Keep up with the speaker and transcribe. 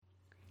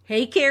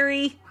Hey,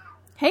 Carrie.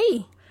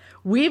 Hey.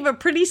 We have a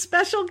pretty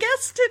special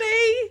guest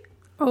today.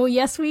 Oh,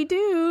 yes, we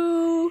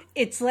do.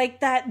 It's like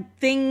that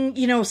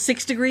thing,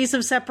 6 degrees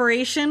of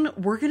separation.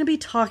 We're going to be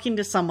talking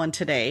to someone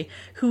today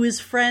who is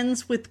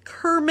friends with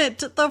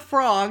Kermit the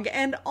Frog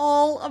and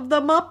all of the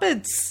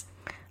Muppets.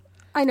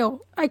 I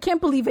know. I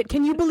can't believe it.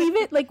 Can you believe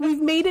it? Like,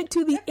 we've made it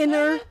to the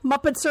inner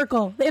Muppet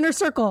circle, the inner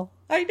circle.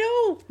 I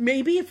know.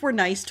 Maybe if we're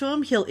nice to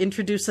him, he'll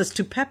introduce us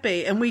to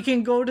Pepe and we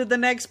can go to the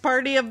next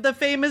party of the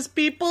famous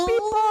people.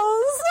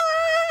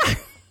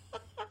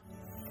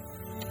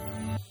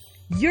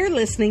 You're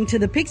listening to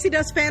the Pixie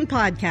Dust Fan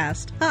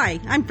Podcast. Hi,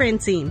 I'm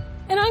Francine.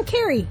 And I'm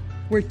Carrie.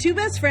 We're two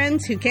best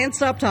friends who can't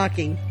stop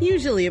talking,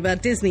 usually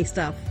about Disney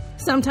stuff.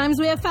 Sometimes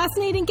we have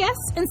fascinating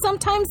guests, and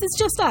sometimes it's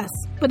just us.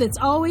 But it's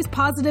always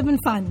positive and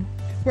fun.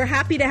 We're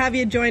happy to have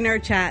you join our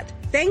chat.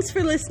 Thanks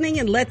for listening,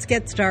 and let's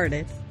get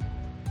started.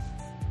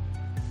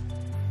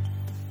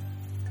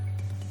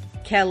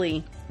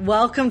 Kelly,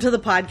 welcome to the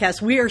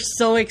podcast. We are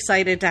so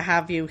excited to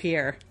have you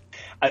here.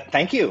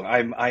 Thank you.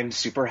 I'm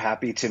super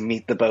happy to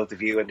meet the both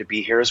of you and to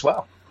be here as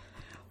well.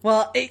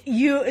 Well,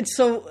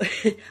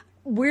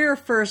 we're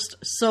first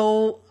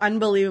so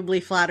unbelievably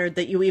flattered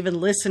that you even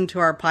listened to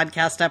our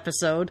podcast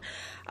episode.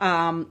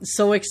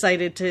 So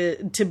excited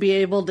to be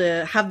able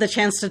to have the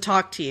chance to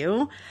talk to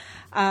you.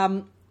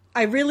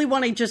 I really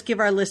want to just give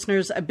our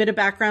listeners a bit of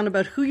background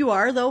about who you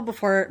are, though,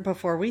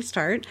 before we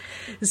start.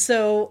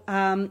 So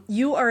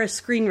you are a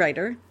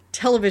screenwriter,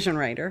 television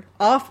writer,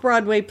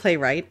 off-Broadway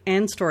playwright,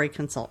 and story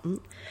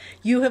consultant.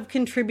 You have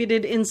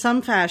contributed in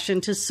some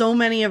fashion to so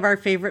many of our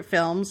favorite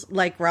films,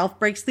 like Ralph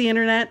Breaks the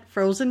Internet,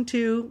 Frozen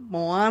 2,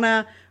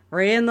 Moana,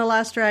 Raya and the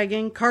Last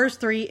Dragon, Cars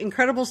 3,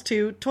 Incredibles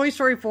 2, Toy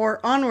Story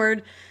 4,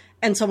 Onward,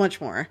 and so much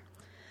more.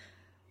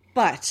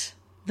 But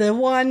the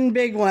one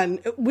big one,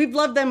 we've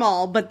loved them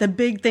all, but the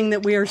big thing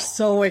that we are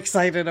so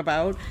excited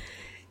about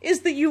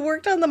is that you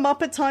worked on the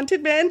Muppets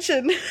Haunted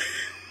Mansion.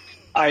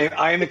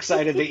 I am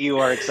excited that you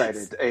are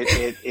excited.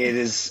 It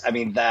is. I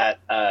mean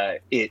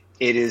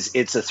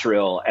it's a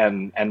thrill,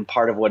 and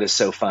part of what is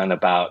so fun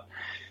about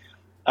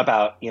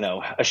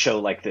a show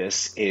like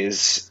this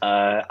is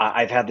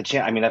I've had the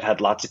chance. I mean, I've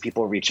had lots of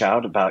people reach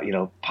out about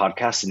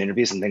podcasts and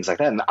interviews and things like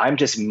that, and I'm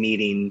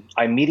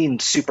meeting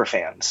super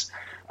fans,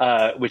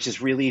 which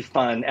is really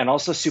fun and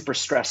also super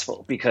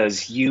stressful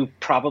because you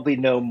probably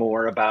know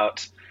more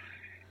about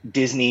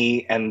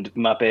Disney and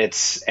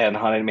Muppets and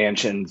Haunted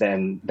Mansion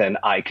than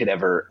I could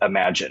ever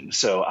imagine.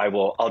 So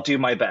I'll do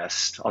my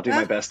best. I'll do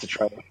my best to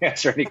try to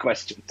answer any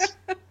questions.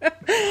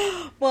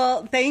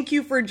 Well, thank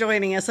you for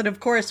joining us. And of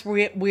course,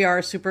 we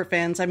are super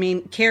fans. I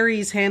mean,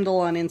 Carrie's handle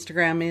on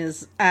Instagram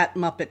is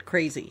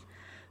 @MuppetCrazy.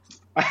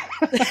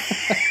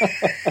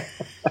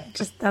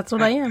 That's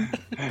what I am.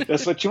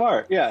 That's what you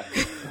are. Yeah.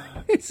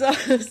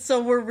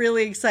 So we're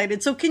really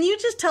excited. So can you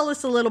just tell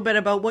us a little bit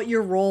about what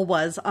your role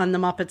was on the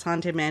Muppets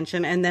Haunted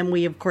Mansion? And then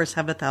we, of course,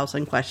 have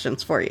 1,000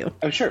 questions for you.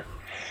 Oh, sure.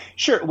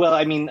 Sure. Well,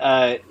 I mean,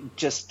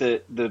 just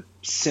the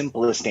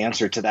simplest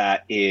answer to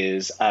that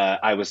is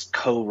I was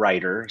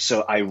co-writer.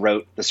 So I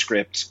wrote the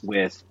script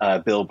with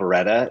Bill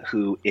Beretta,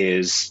 who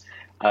is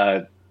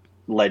a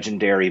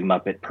legendary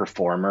Muppet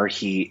performer.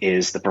 He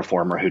is the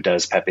performer who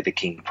does Pepe the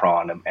King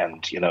Prawn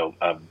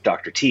and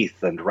Dr.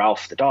 Teeth and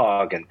Ralph the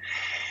dog. And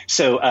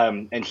so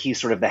and he's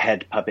sort of the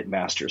head puppet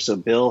master. So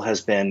Bill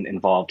has been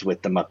involved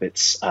with the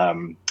Muppets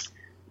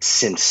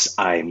since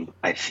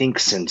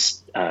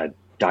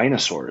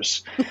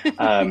dinosaurs.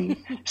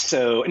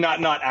 So I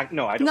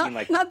don't mean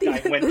like not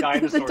when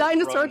dinosaurs the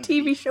dinosaur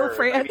TV show,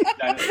 Fran. I mean,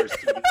 dinosaurs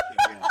TV show,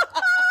 yeah.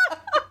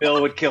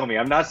 Bill would kill me.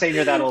 I'm not saying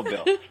you're that old,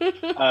 Bill.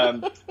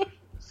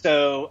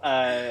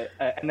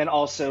 And then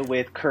also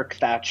with Kirk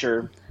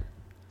Thatcher,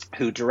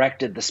 who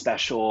directed the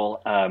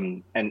special.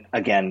 And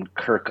again,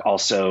 Kirk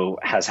also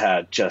has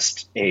had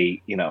just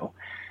an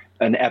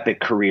epic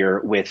career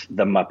with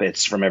the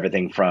Muppets, from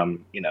everything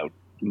from,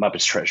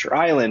 Muppets Treasure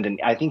Island. And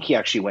I think he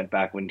actually went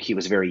back when he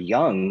was very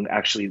young,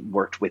 actually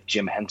worked with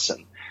Jim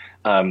Henson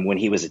when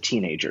he was a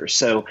teenager.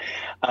 So,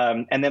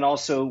 and then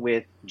also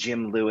with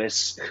Jim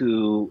Lewis,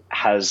 who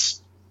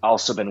has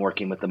also been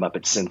working with the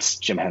Muppets since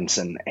Jim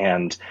Henson.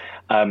 And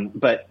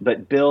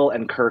but Bill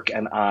and Kirk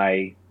and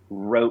I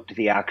wrote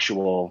the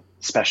actual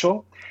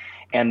special,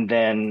 and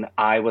then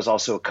I was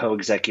also a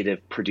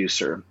co-executive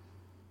producer.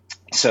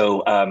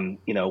 So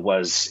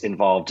was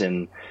involved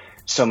in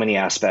so many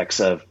aspects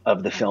of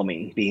the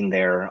filming, being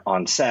there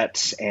on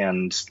set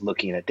and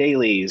looking at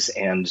dailies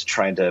and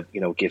trying to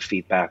give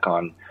feedback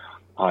on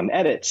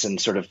edits and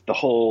sort of the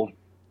whole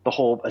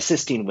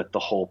assisting with the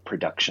whole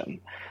production.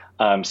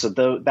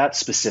 So that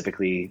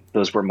specifically,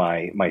 those were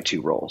my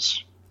two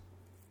roles.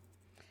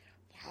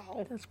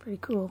 Wow, that's pretty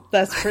cool.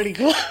 That's pretty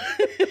cool.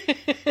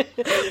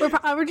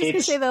 we're just going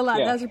to say that a lot.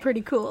 Yeah. That's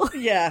pretty cool.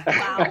 Yeah.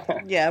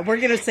 Wow. Yeah, we're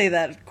going to say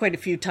that quite a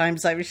few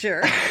times, I'm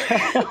sure.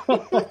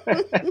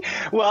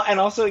 Well, and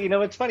also,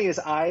 what's funny is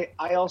I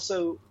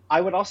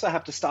would also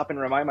have to stop and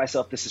remind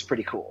myself this is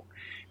pretty cool,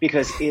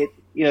 because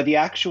the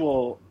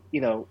actual,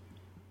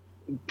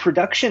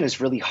 production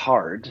is really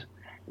hard.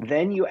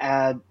 Then you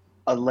add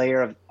a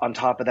layer on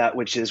top of that,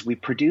 which is we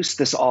produced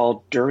this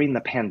all during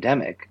the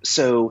pandemic.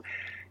 So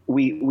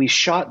we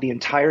shot the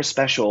entire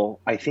special,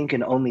 I think,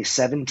 in only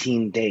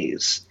 17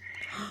 days.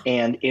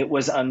 And it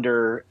was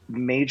under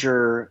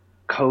major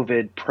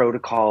COVID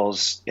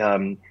protocols,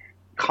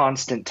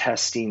 constant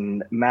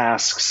testing,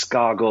 masks,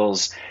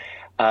 goggles.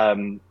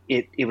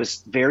 It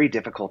was very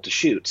difficult to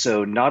shoot.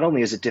 So not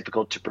only is it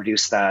difficult to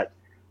produce that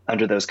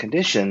under those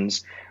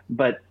conditions,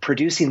 but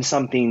producing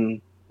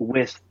something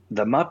with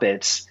the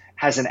Muppets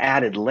has an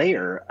added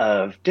layer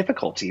of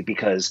difficulty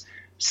because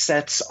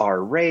sets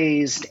are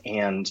raised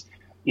and,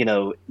 you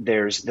know,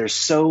 there's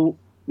so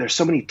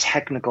many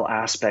technical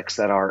aspects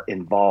that are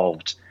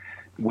involved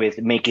with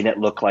making it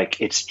look like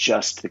it's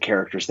just the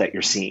characters that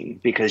you're seeing.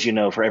 Because, you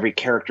know, for every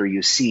character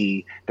you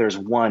see, there's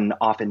one,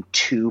 often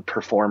two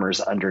performers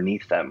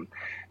underneath them,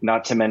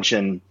 not to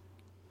mention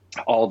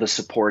all the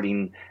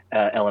supporting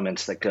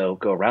elements that go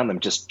around them,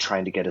 just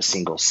trying to get a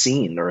single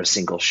scene or a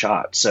single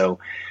shot. So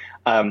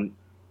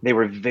they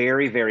were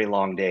very, very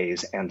long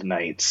days and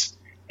nights.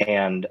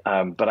 And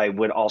but I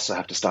would also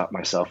have to stop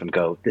myself and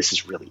go,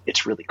 it's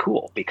really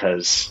cool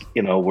because,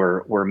 you know,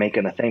 we're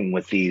making a thing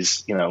with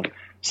these, you know,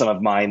 some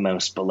of my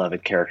most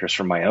beloved characters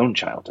from my own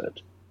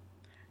childhood.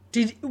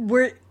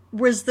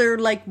 Was there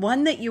like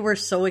one that you were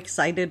so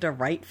excited to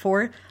write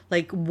for?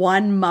 Like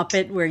one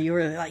Muppet where you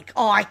were like,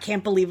 oh, I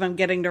can't believe I'm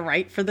getting to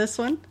write for this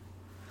one?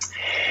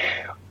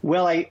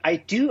 Well, I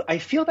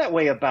feel that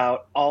way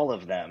about all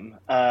of them.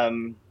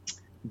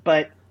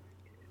 But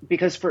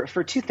because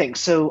for two things.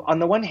 So on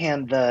the one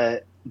hand,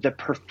 the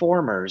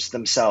performers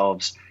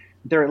themselves,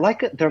 they're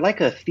like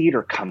a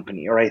theater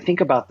company, or I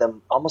think about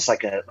them almost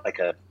like an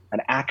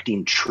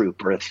acting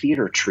troupe or a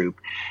theater troupe.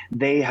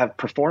 They have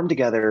performed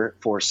together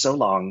for so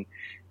long.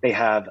 They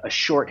have a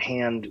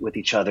shorthand with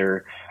each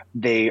other.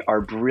 They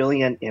are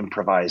brilliant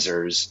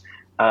improvisers,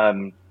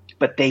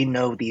 but they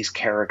know these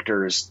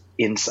characters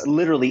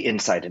literally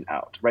inside and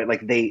out, right?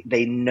 Like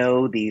they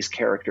know these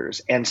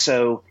characters. And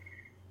so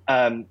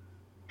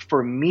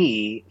for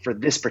me, for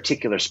this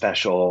particular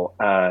special,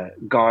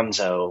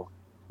 Gonzo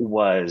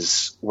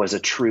was a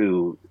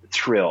true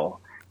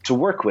thrill to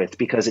work with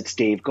because it's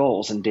Dave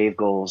Goelz, and Dave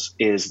Goelz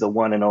is the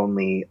one and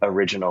only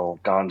original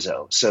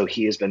Gonzo. So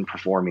he has been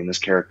performing this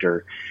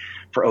character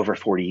for over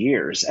 40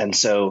 years. And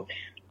so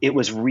it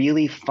was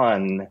really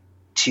fun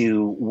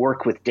to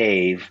work with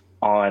Dave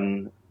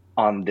on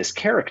this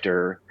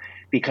character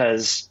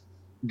because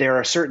there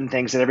are certain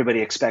things that everybody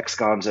expects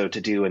Gonzo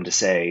to do and to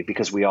say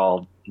because we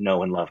all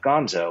know and love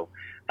Gonzo.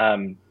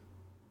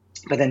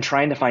 But then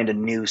trying to find a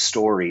new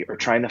story or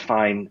trying to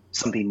find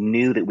something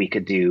new that we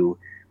could do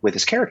with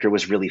his character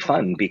was really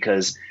fun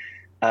because,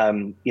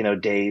 you know,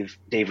 Dave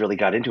really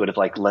got into it of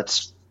like,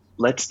 let's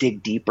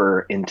dig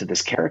deeper into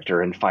this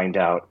character and find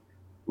out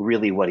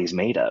really what he's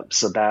made of.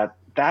 So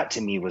that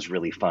to me was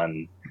really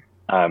fun,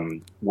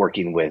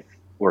 working with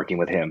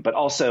him. But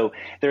also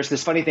there's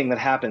this funny thing that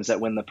happens that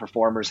when the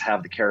performers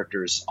have the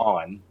characters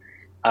on,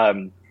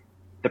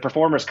 the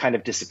performers kind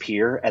of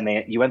disappear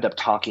and you end up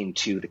talking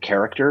to the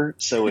character.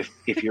 So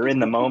if you're in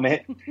the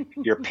moment,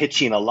 you're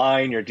pitching a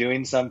line, you're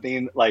doing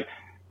something like,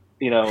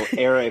 you know,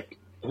 Eric,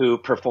 who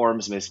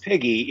performs Miss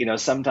Piggy, you know,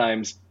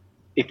 sometimes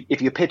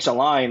if you pitch a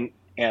line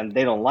and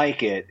they don't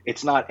like it,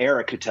 it's not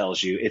Eric who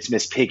tells you, it's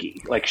Miss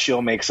Piggy. Like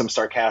she'll make some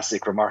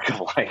sarcastic remark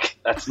of like,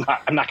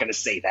 I'm not going to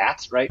say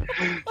that. Right.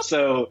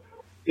 So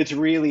it's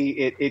really,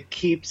 it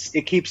keeps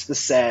the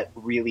set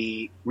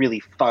really, really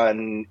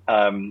fun.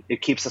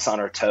 It keeps us on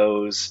our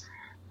toes.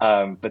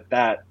 But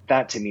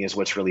that to me is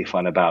what's really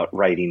fun about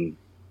writing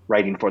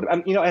for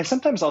them. You know, I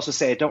sometimes also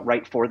say I don't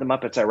write for the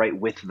Muppets, I write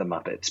with the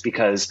Muppets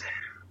because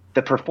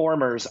the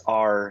performers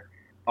are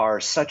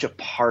such a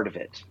part of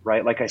it,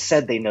 right? Like I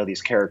said, they know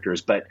these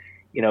characters, but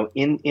you know,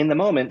 in the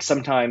moment,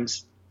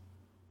 sometimes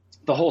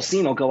the whole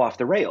scene will go off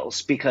the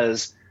rails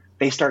because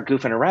they start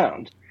goofing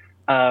around.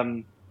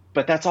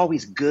 But that's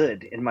always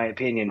good, in my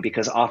opinion,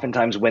 because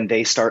oftentimes when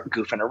they start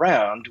goofing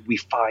around, we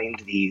find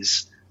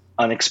these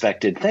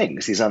unexpected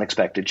things, these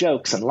unexpected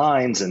jokes and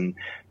lines and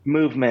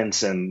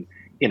movements and,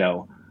 you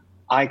know,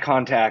 eye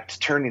contact,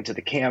 turning to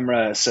the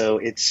camera. So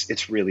it's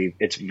very,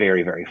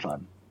 very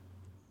fun.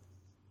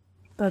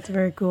 That's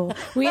very cool.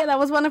 That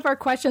was one of our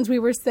questions. We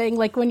were saying,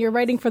 like, when you're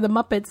writing for the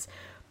Muppets,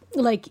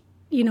 like,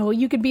 you know,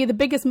 you could be the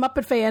biggest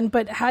Muppet fan,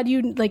 but how do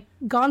you, like,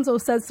 Gonzo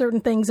says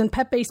certain things and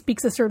Pepe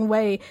speaks a certain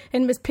way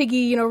and Miss Piggy,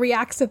 you know,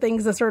 reacts to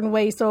things a certain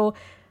way. So,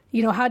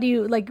 you know, how do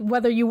you, like,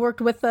 whether you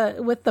worked with the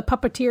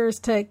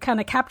puppeteers to kind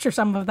of capture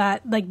some of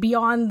that, like,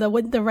 beyond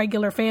what the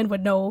regular fan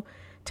would know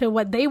to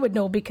what they would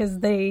know because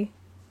they,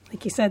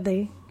 like you said,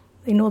 they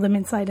know them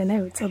inside and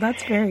out. So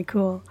that's very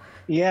cool.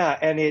 Yeah.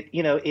 And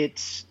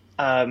it's,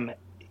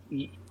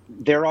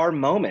 there are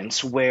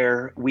moments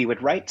where we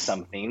would write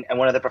something and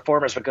one of the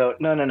performers would go,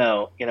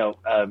 no, you know,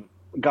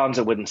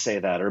 Gonzo wouldn't say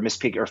that, or Miss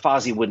Piggy or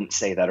Fozzie wouldn't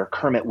say that, or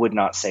Kermit would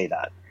not say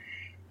that.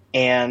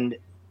 And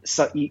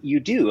so you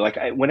do, like,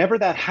 whenever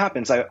that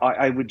happens,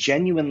 I would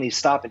genuinely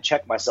stop and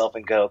check myself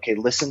and go, okay,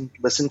 listen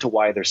to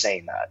why they're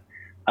saying that.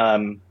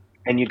 And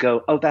you'd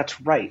go, oh, that's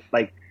right.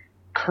 Like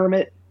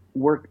Kermit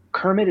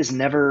Kermit is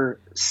never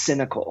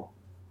cynical.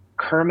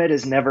 Kermit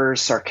is never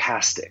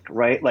sarcastic,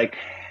 right? Like,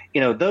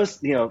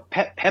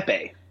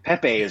 Pepe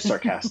is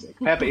sarcastic.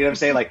 Pepe, you know what I'm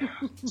saying? Like,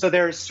 so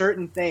there are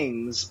certain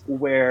things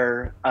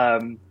where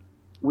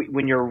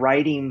when you're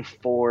writing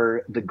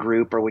for the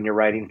group or when you're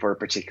writing for a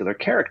particular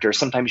character,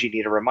 sometimes you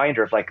need a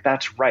reminder of like,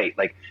 that's right.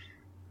 Like,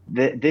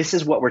 this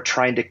is what we're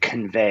trying to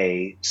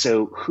convey.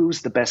 So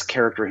who's the best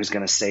character who's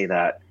going to say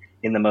that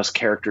in the most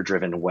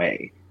character-driven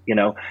way?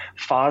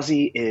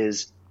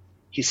 Fozzie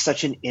he's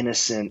such an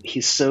innocent.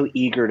 He's so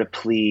eager to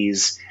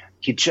please.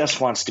 He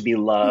just wants to be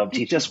loved.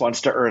 He just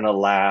wants to earn a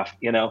laugh,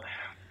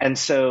 And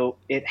so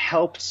it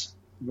helps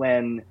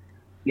when,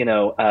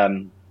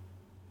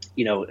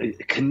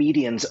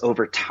 comedians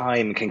over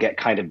time can get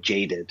kind of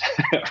jaded,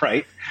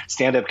 right?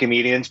 Stand-up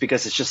comedians,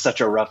 because it's just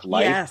such a rough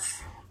life.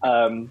 Yes.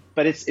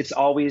 But it's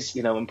always,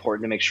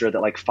 important to make sure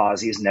that like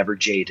Fozzie is never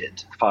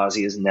jaded.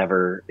 Fozzie is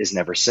never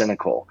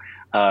cynical.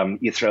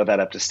 You throw that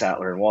up to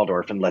Statler and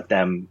Waldorf and let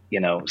them,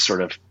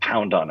 sort of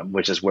pound on him,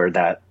 which is where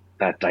that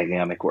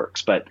dynamic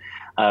works. But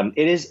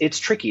it's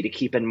tricky to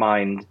keep in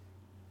mind,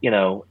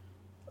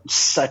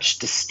 such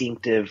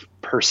distinctive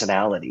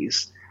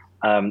personalities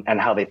and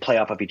how they play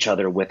off of each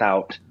other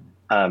without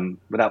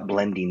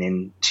blending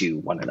into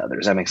one another.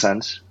 Does that make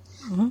sense?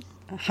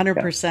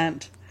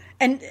 100%.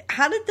 And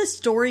how did this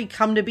story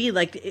come to be?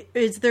 Like,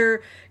 is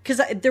there,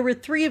 because there were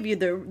three of you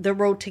that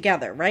wrote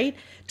together, right?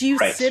 Do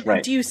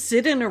you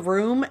sit in a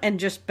room and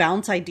just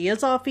bounce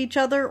ideas off each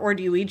other, or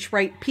do you each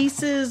write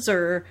pieces,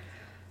 or?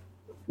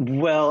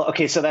 Well,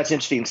 okay, so that's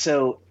interesting.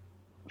 So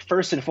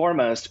first and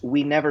foremost,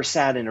 we never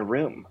sat in a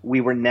room. We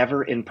were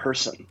never in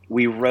person.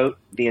 We wrote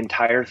the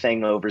entire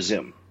thing over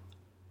Zoom.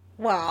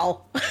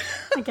 Wow.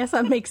 I guess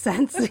that makes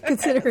sense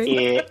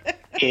considering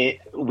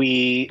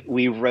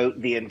we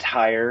wrote the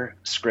entire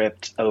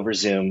script over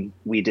Zoom.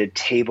 We did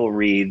table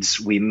reads.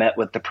 We met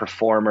with the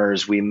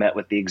performers. We met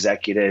with the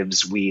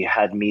executives. We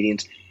had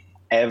meetings.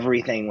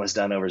 Everything was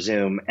done over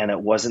Zoom. And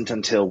it wasn't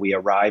until we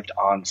arrived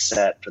on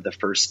set for the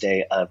first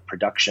day of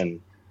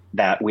production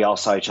that we all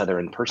saw each other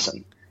in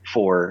person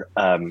for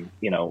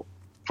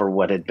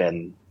what had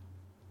been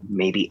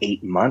maybe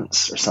 8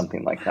 months or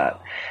something like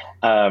that.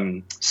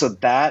 So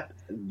that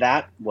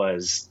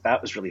was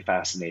really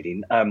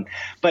fascinating.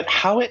 But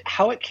how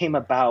it came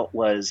about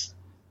was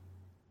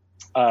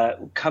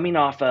coming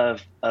off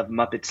of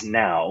Muppets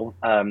Now.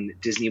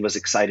 Disney was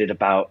excited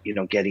about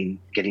getting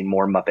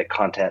more Muppet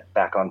content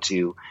back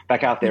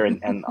out there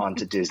and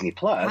onto Disney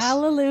Plus.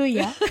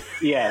 Hallelujah!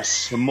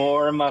 Yes,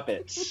 more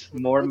Muppets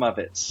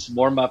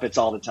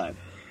all the time.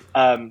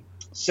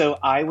 So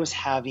I was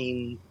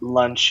having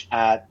lunch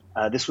at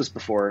this was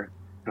before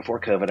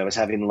COVID. I was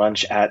having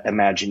lunch at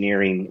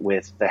Imagineering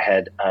with the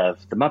head of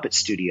the Muppet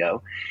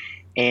Studio,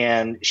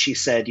 and she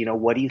said,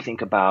 what do you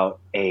think about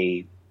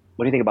a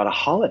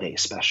holiday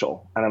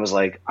special? And I was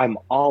like, I'm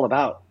all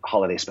about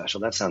holiday special.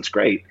 That sounds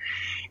great.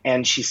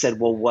 And she said,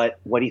 well, what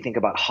do you think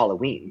about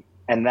Halloween?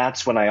 And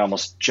that's when I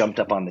almost jumped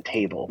up on the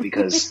table,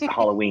 because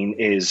Halloween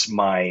is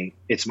my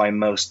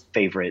most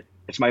favorite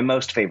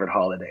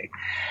holiday.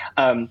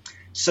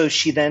 So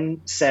she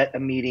then set a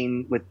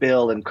meeting with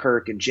Bill and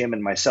Kirk and Jim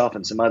and myself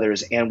and some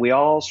others, and we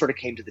all sort of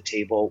came to the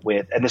table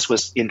with, and this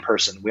was in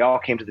person, we all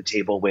came to the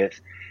table with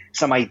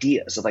some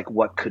ideas of like,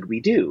 what could we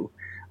do?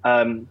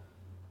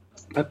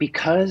 But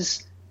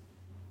because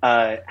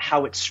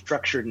how it's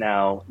structured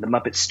now, the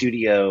Muppet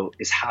Studio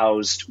is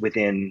housed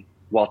within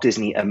Walt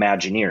Disney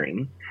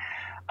Imagineering.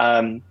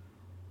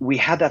 We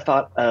had that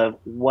thought of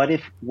what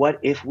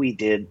if we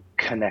did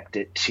connect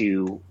it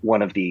to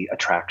one of the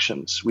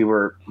attractions. We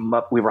were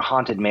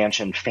Haunted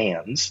Mansion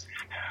fans,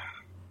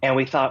 and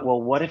we thought, well,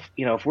 what if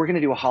we're going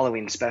to do a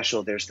Halloween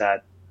special, there's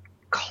that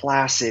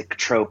classic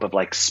trope of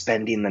like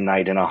spending the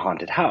night in a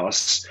haunted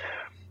house.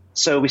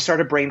 So we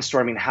started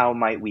brainstorming, how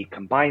might we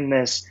combine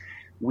this?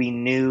 We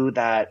knew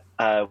that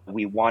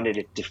we wanted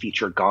it to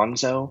feature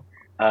Gonzo.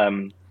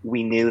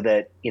 We knew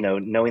that,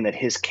 knowing that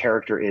his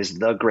character is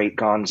the great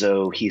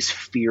Gonzo, he's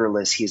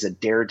fearless, he's a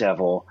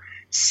daredevil,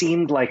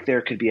 seemed like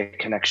there could be a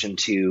connection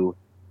to,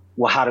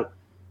 well,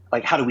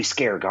 how do we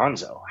scare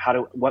Gonzo?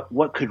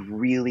 What could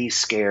really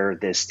scare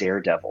this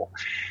daredevil?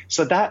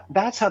 So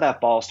that's how that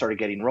ball started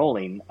getting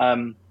rolling.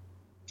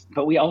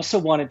 But we also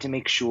wanted to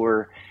make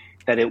sure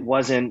that it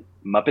wasn't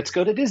Muppets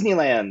Go to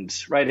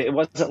Disneyland, right? It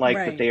wasn't like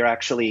that they are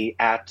actually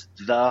at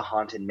the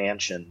Haunted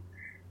Mansion.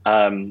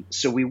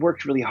 So we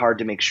worked really hard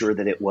to make sure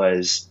that it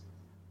was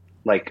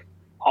like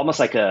almost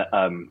like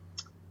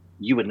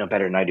you would know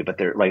better than I do, but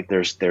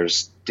there's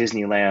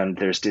Disneyland,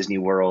 there's Disney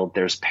World,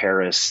 there's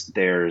Paris,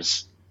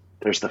 there's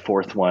the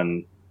fourth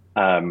one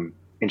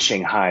in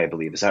Shanghai, I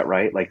believe. Is that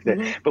right?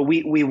 But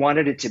we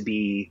wanted it to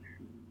be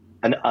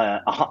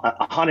a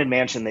haunted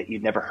mansion that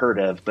you'd never heard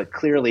of, but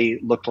clearly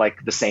looked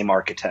like the same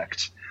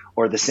architect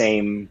or the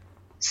same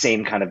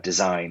kind of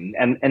design.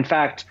 And in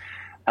fact,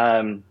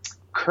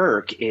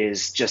 Kirk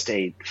is just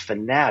a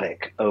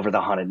fanatic over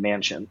the Haunted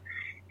Mansion.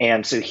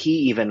 And so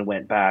he even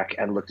went back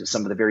and looked at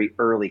some of the very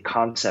early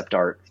concept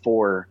art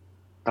for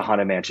the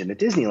Haunted Mansion at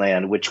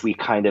Disneyland, which we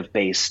kind of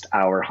based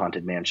our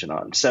Haunted Mansion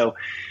on. So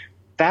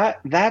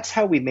that's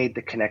how we made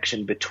the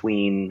connection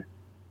between,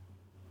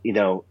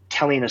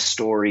 telling a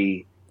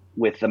story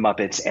with the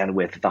Muppets and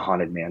with the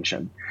Haunted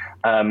Mansion.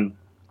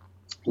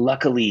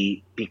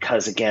 Luckily,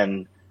 because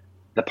again,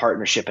 the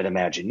partnership at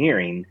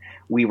Imagineering,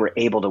 we were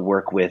able to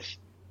work with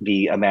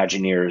the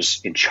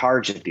Imagineers in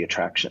charge of the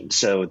attraction.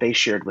 So they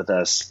shared with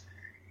us,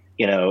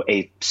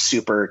 a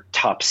super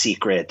top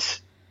secret,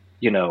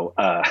 it's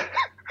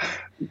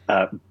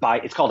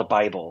called a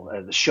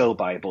Bible, the show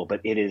Bible,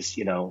 but it is,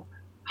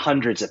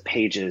 hundreds of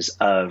pages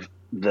of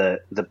the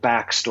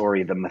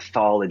backstory, the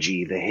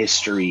mythology, the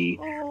history,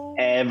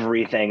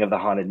 everything of the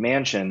Haunted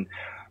Mansion,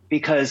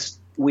 because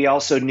we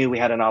also knew we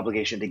had an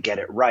obligation to get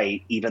it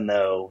right, even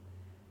though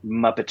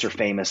Muppets are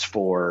famous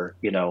for,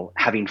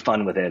 having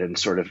fun with it and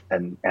sort of,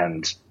 and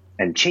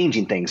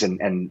changing things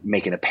and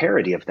making a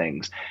parody of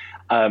things.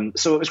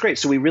 So it was great.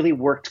 So we really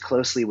worked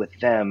closely with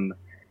them,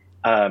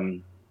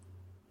 to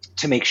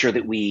make sure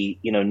that we,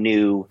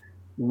 knew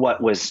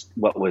what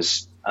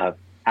was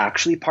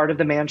actually part of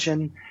the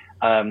mansion.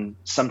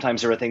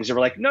 Sometimes there were things that were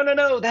like,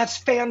 no, that's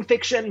fan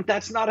fiction.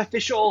 That's not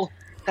official.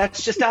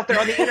 That's just out there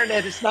on the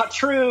internet. It's not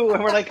true.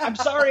 And we're like, I'm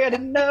sorry, I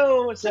didn't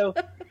know. So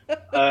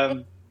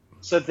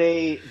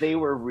they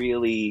were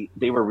really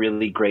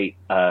great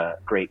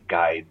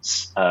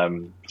guides.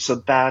 So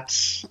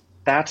that's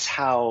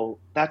how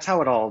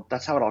it all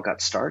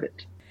got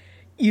started.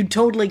 You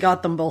totally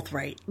got them both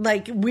right.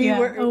 Like we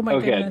were. Oh my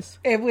goodness!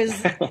 It was.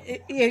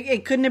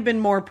 it couldn't have been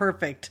more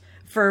perfect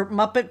for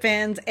Muppet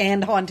fans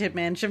and Haunted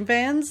Mansion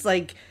fans.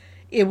 Like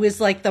it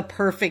was like the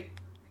perfect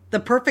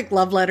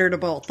love letter to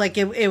both. Like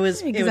it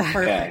was. Exactly. It was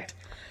perfect.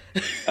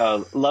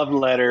 Love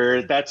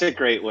letter. That's a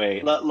great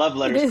way. Love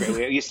letter is a great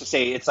way. I used to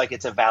say it's like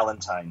it's a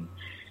Valentine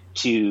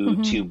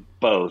to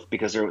both,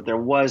 because there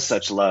was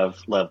such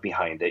love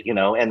behind it,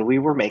 and we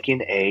were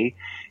making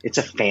it's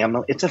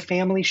a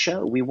family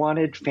show. We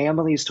wanted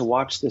families to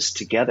watch this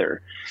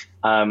together.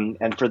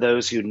 And for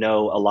those who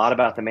know a lot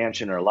about the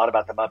mansion or a lot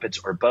about the Muppets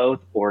or both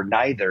or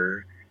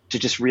neither, to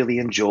just really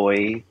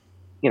enjoy,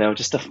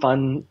 just a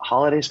fun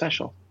holiday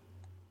special.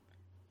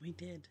 We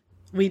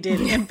did.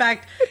 In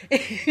fact,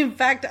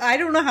 I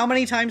don't know how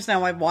many times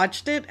now I've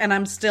watched it and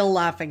I'm still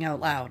laughing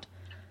out loud.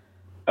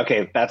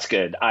 Okay, that's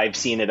good. I've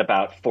seen it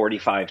about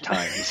 45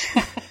 times.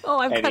 Oh,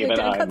 I've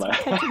got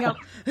catching up.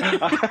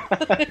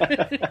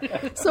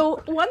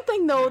 So one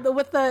thing though,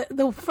 with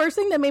the first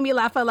thing that made me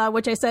laugh out loud,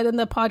 which I said in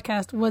the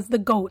podcast, was the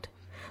goat.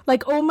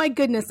 Like, oh my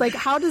goodness! Like,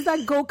 how does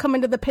that goat come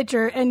into the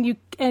picture and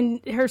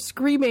her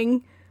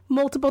screaming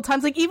multiple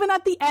times? Like, even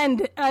at the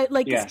end, yes.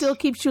 It still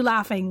keeps you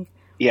laughing.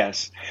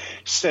 Yes.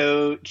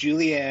 So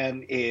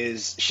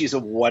Julianne she's a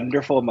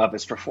wonderful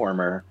Muppets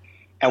performer.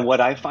 And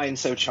what I find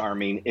so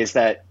charming is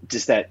that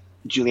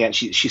Julianne,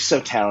 she's so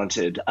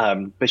talented,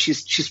 but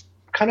she's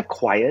kind of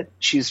quiet.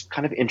 She's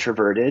kind of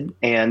introverted,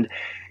 and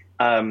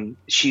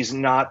she's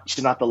not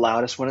the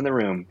loudest one in the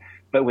room.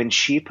 But when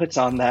she puts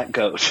on that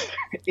goat,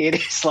 it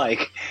is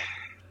like,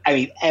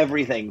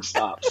 everything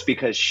stops,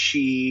 because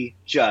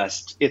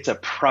it's a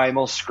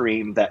primal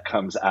scream that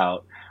comes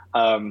out.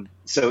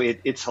 So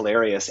it's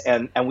hilarious,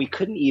 and we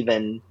couldn't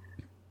even.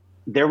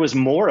 There was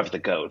more of the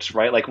goat,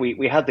 right? Like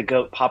we had the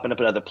goat popping up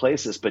in other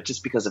places, but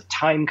just because of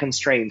time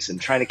constraints and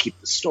trying to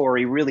keep the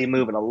story really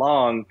moving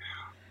along,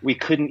 we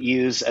couldn't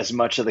use as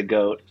much of the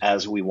goat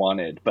as we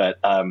wanted. But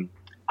I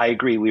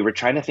agree. We were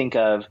trying to think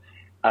of,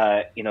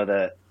 that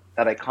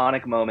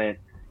iconic moment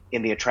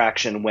in the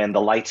attraction when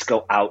the lights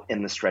go out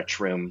in the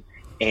stretch room,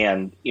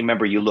 and you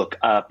remember you look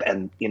up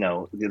and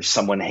there's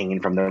someone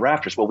hanging from the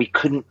rafters. Well, we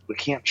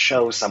can't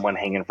show someone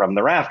hanging from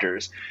the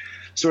rafters.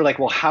 So we're like,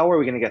 well, how are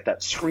we going to get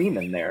that scream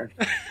in there?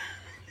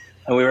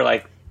 And we were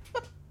like,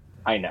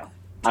 I know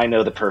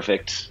the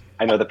perfect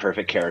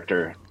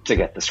character to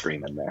get the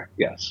scream in there.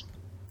 Yes.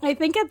 I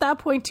think at that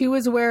point too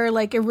is where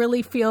it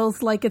really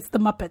feels like it's the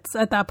Muppets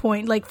at that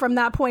point. Like from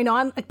that point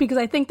on, because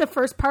I think the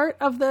first part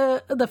of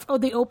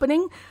the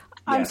opening, yes.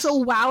 I'm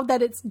so wowed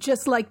that it's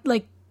just like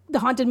the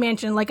Haunted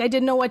Mansion. Like I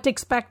didn't know what to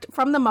expect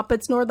from the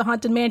Muppets nor the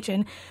Haunted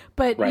Mansion,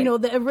 but right.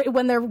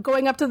 When they're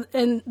going up to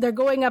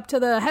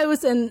the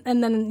house and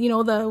then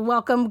the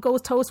welcome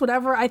ghost host,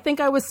 whatever, I think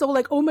I was so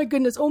like, oh my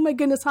goodness,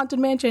 Haunted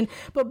Mansion.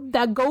 But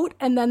that goat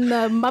and then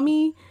the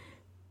mummy,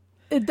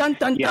 dun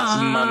dun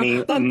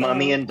yes, dun,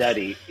 mummy and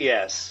Duddy,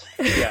 yes.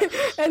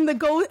 And the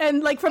goat,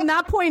 and from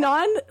that point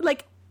on,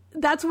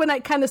 that's when I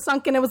kind of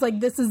sunk in. It was like,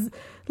 this is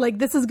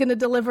going to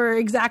deliver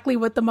exactly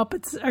what the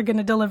Muppets are going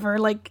to deliver.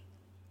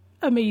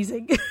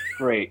 Amazing.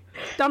 Great.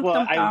 Dum, well,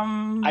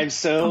 dum,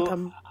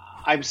 dum.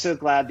 I'm so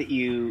glad that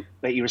you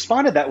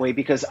responded that way,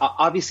 because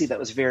obviously that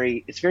was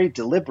it's very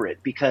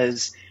deliberate,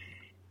 because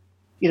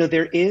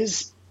there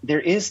is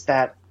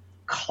that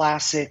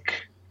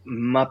classic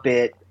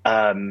Muppet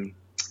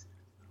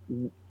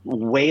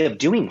way of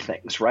doing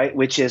things, right?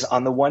 Which is,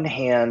 on the one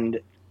hand,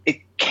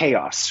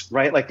 chaos,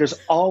 right? Like there's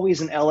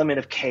always an element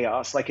of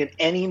chaos. Like at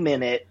any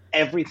minute,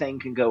 everything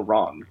can go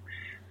wrong.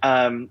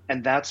 And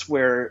that's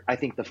where I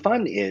think the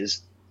fun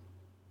is.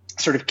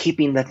 sort of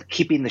keeping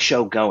the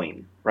show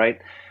going, right?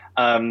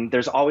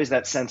 There's always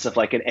that sense of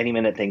like at any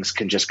minute things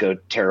can just go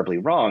terribly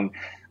wrong.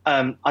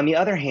 On the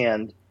other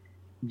hand,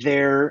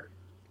 there's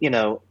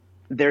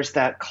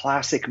that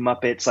classic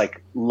Muppets,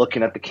 like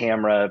looking at the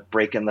camera,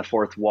 breaking the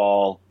fourth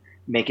wall,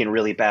 making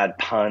really bad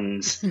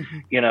puns,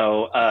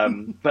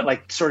 but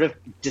like sort of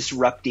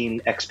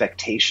disrupting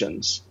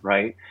expectations,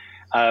 right?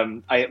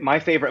 My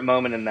favorite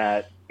moment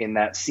in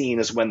that scene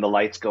is when the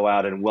lights go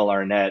out and Will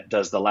Arnett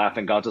does the laugh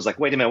and Gonzo's like,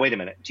 wait a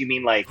minute. Do you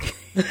mean like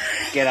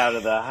get out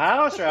of the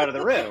house or out of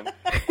the room?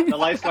 And the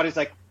lights go out. He's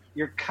like,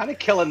 you're kind of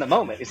killing the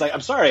moment. He's like,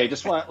 I'm sorry. I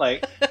just want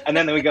like, and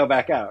then we go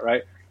back out.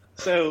 Right.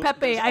 So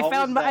Pepe,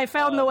 I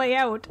found the way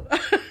out.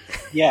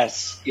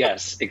 Yes,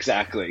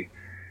 exactly.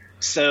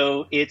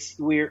 So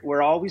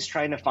we're always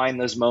trying to find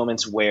those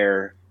moments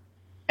where,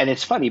 and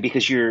it's funny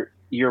because you're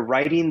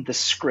writing the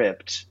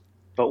script,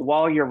 but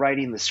while you're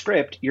writing the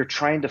script, you're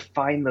trying to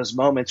find those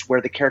moments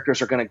where the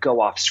characters are going to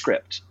go off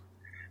script.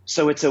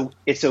 So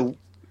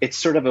it's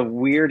sort of a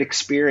weird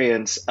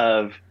experience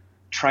of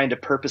trying to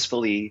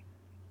purposefully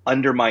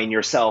undermine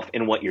yourself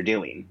in what you're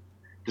doing.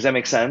 Does that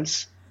make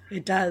sense?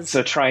 It does.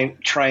 So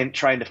trying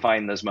to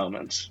find those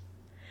moments.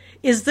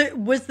 Was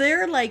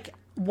there like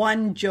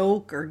one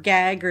joke or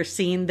gag or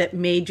scene that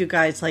made you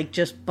guys like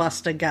just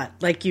bust a gut?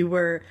 Like you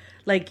were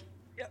like,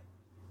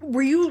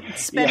 were you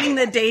spending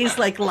the days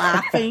like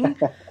laughing?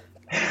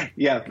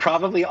 Yeah,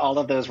 probably all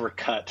of those were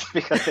cut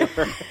because they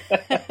were.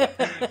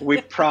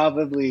 we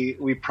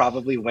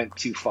probably went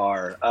too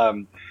far.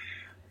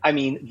 I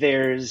mean,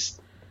 there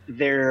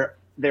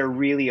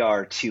really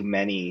are too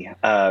many.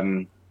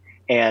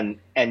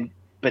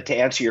 But to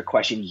answer your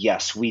question,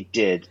 yes, we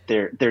did.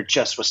 There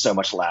just was so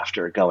much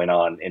laughter going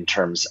on in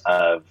terms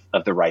of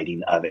the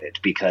writing of it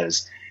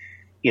because,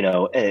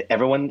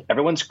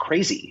 everyone's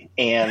crazy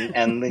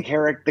and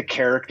the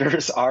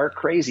characters are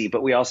crazy,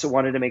 but we also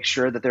wanted to make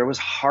sure that there was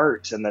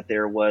heart and that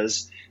there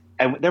was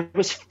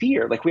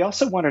fear. Like we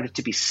also wanted it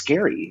to be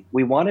scary.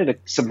 We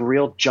wanted some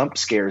real jump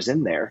scares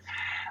in there.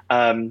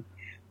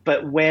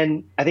 But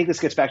when I think this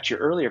gets back to your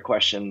earlier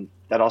question,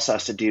 that also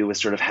has to do with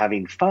sort of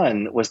having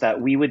fun, was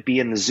that we would be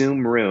in the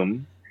Zoom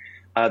room,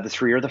 the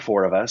three or the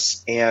four of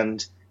us,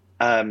 and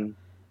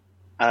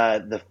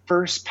the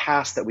first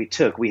pass that we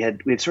took, we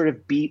had sort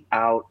of beat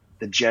out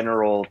the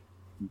general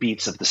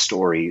beats of the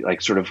story,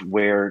 like sort of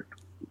where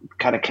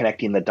kind of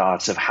connecting the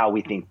dots of how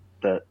we think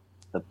the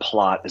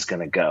plot is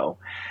going to go.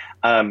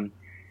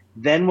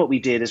 Then what we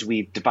did is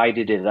we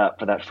divided it up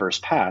for that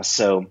first pass.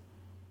 So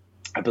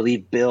I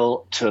believe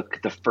Bill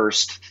took the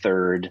first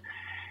third,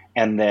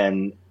 and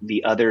then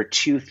the other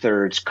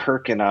 2/3,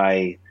 Kirk and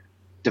I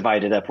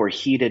divided up where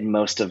he did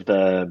most of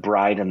the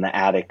bride in the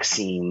attic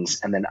scenes,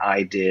 and then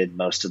I did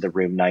most of the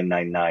room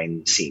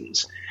 999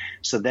 scenes.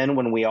 So then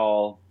when we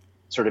all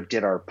sort of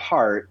did our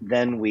part,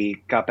 then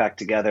we got back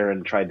together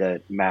and tried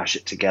to mash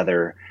it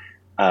together.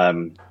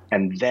 And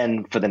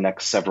then for the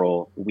next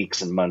several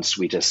weeks and months,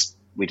 we just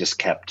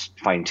kept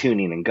fine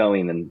tuning and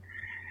going and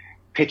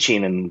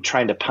pitching and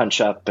trying to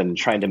punch up and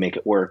trying to make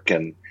it work.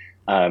 And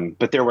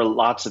but there were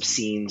lots of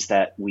scenes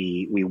that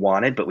we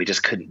wanted, but we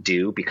just couldn't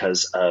do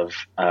because of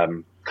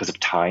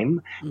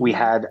time. Mm-hmm. We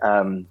had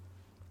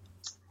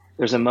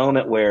there's a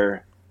moment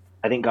where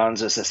I think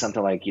Gonzo says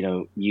something like,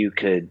 you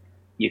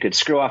could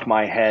screw off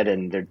my head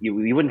and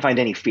you wouldn't find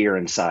any fear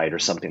inside or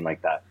something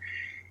like that.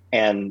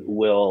 And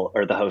Will,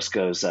 or the host,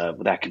 goes, well,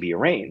 that could be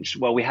arranged.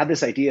 Well, we had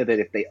this idea that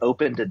if they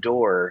opened a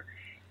door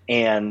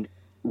and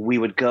we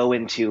would go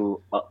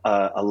into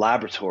a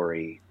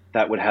laboratory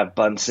that would have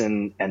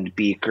Bunsen and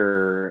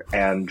Beaker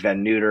and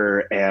Van Nuter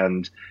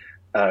and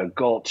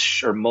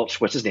Gulch or Mulch.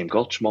 What's his name?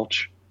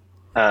 Mulch,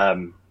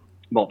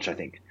 I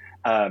think.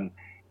 And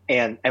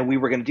we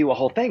were going to do a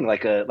whole thing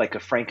like a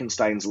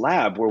Frankenstein's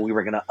lab where we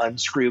were going to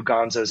unscrew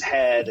Gonzo's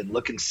head and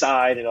look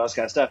inside and all this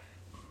kind of stuff.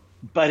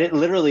 But it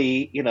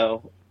literally,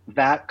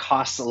 that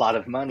costs a lot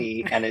of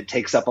money and it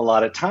takes up a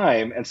lot of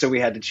time. And so we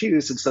had to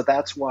choose. And so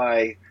that's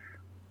why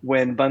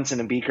when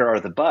Bunsen and Beaker are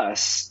the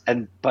bus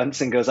and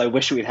Bunsen goes, I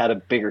wish we'd had a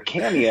bigger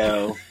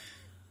cameo,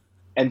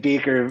 and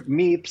Beaker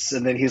meeps,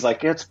 and then he's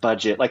like, it's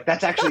budget. Like,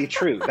 that's actually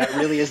true. That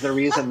really is the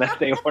reason that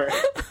they weren't,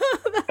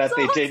 that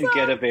they didn't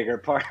get a bigger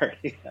part.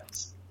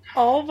 Yes.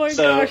 Oh my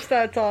gosh,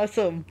 that's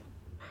awesome.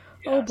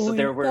 Yeah, oh boy, so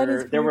there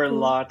were cool.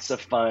 lots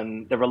of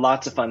fun. There were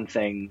lots of fun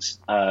things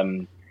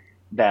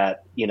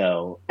that,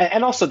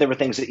 and also there were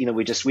things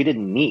that, we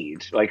didn't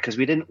need, like, because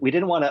we didn't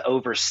want to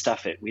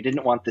overstuff it. We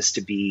didn't want this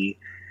to be,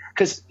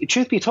 because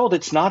truth be told,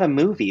 it's not a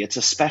movie, it's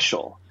a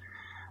special.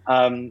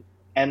 And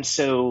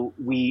so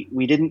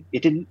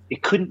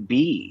it couldn't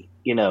be,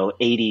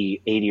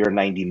 80 or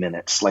 90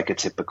 minutes like a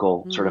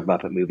typical sort of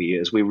Muppet movie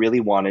is. We really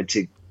wanted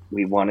to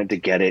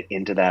get it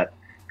into that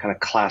kind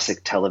of classic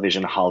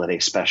television holiday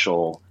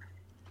special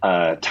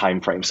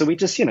time frame. So we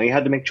just, you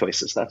had to make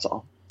choices. That's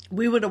all.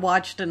 We would have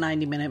watched a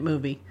 90-minute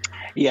movie.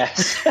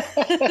 Yes. For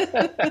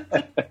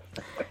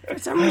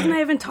some reason, I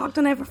haven't talked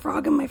and I have a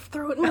frog in my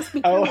throat. It must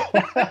be Kermit.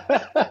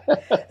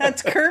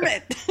 That's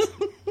Kermit.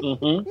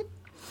 Mm-hmm.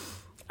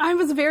 I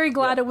was very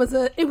glad it was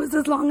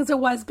as long as it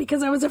was,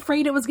 because I was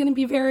afraid it was going to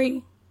be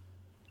very,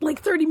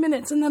 like 30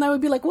 minutes, and then I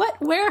would be like,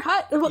 what, where,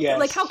 how, Yes.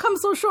 like, how come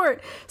so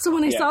short? So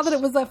when I saw that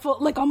it was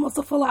almost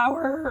a full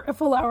hour, I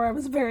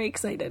was very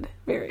excited.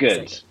 Very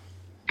excited.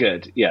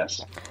 Good.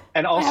 Yes.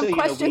 And also, I have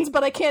questions,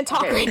 but I can't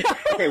talk right now.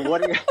 Okay.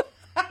 What are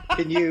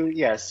you,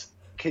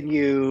 can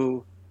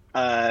you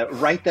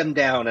write them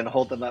down and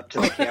hold them up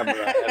to the camera,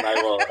 and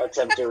I will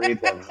attempt to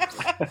read them.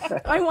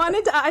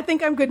 I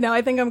think I'm good now.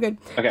 Okay.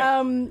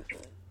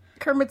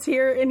 Kermit's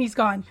here and he's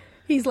gone.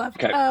 He's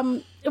left. Okay.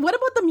 What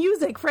about the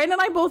music? Fran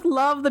and I both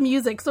love the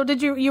music. So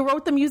did you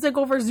wrote the music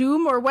over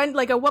Zoom, or when,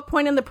 like, at what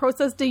point in the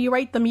process do you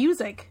write the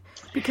music?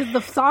 Because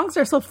the songs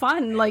are so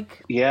fun.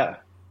 Like, yeah.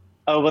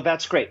 Oh, well,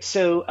 that's great.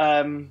 So,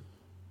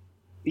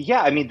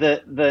 yeah, I mean,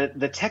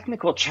 the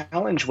technical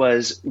challenge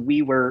was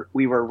we were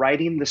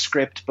writing the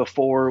script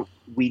before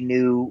we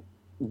knew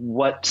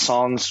what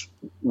songs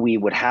we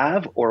would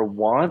have or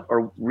want,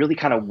 or really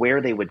kind of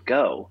where they would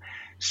go.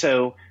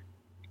 So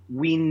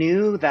we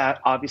knew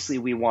that obviously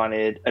we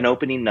wanted an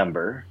opening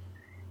number,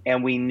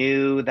 and we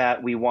knew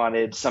that we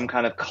wanted some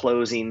kind of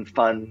closing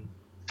fun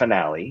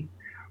finale.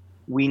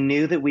 We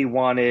knew that we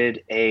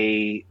wanted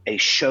a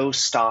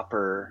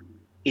showstopper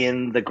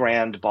in the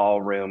grand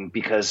ballroom,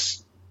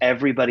 because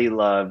everybody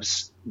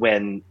loves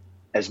when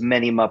as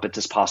many Muppets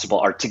as possible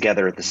are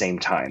together at the same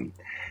time.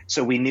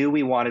 So we knew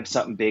we wanted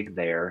something big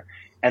there.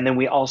 And then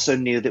we also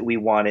knew that we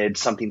wanted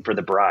something for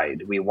the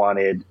bride. We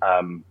wanted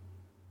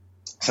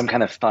some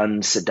kind of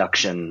fun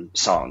seduction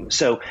song.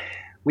 So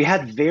we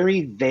had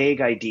very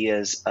vague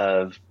ideas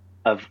of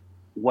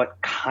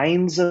what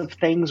kinds of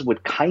things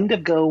would kind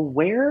of go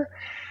where,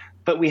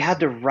 but we had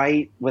to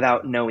write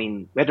without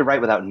knowing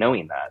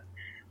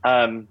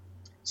that.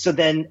 So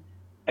then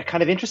a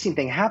kind of interesting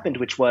thing happened,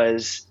 which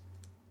was,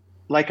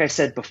 like I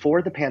said,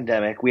 before the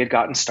pandemic, we had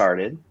gotten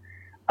started.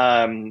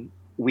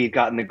 We had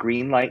gotten the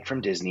green light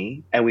from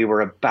Disney, and we were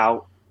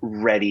about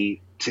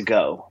ready to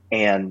go,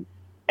 and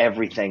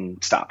everything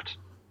stopped.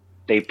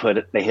 They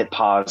hit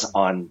pause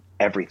on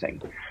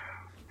everything.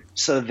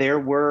 So there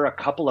were a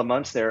couple of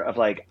months there of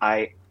like,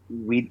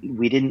 we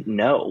didn't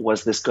know,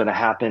 was this going to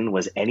happen?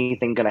 Was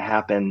anything going to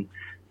happen?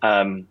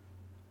 No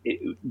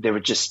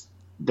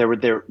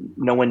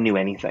one knew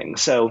anything.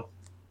 So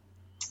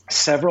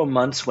several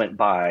months went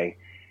by,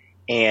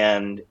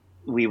 and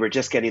we were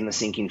just getting the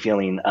sinking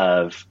feeling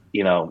of,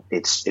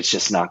 it's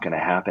just not going to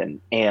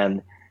happen.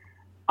 And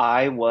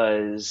I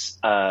was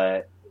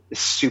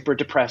super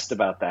depressed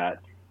about that.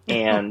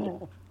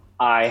 And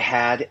I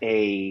had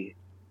an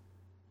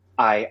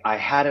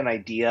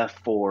idea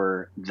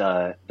for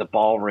the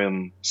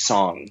ballroom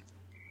song,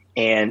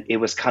 and it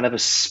was kind of a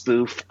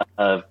spoof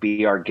of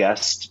Be Our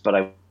Guest, but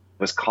I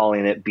was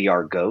calling it Be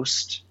Our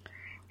Ghost.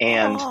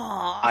 And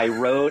I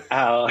wrote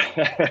out,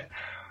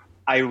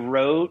 I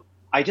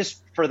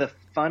just, for the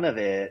fun of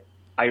it,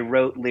 I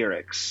wrote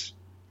lyrics.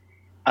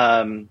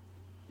 And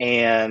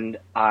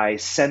I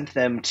sent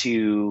them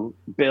to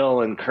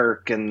Bill and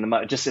Kirk, and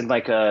just in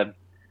like a,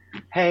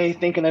 hey,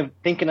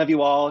 thinking of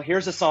you all,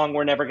 here's a song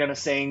we're never going to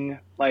sing.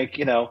 Like,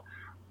 wouldn't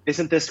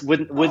this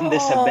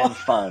have been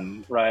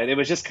fun? Right. It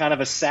was just kind of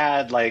a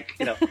sad,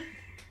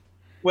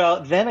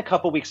 well, then a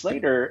couple weeks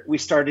later, we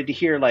started to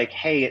hear like,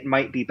 hey, it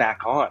might be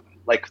back on.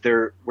 Like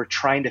we're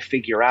trying to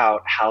figure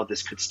out how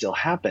this could still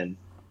happen.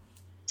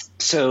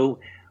 So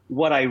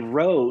what I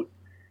wrote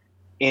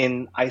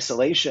in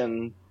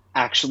isolation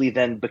actually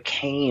then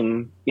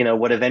became,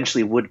 what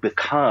eventually would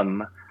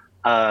become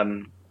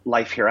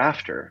Life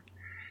Hereafter.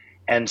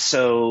 And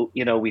so,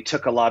 we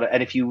took a lot of,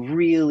 and if you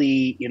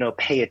really,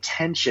 pay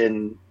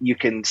attention, you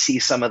can see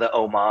some of the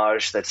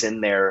homage that's in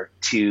there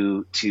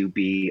to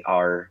be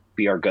our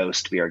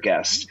ghost, be our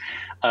guest,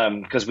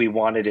 because we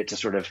wanted it to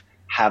sort of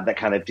have that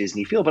kind of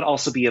Disney feel, but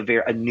also be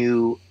a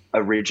new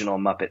original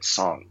Muppet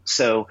song.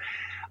 So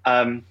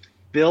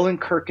Bill and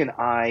Kirk and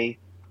I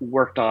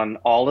worked on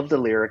all of the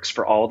lyrics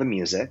for all the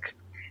music.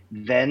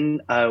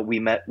 Then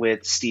we met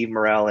with Steve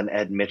Morell and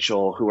Ed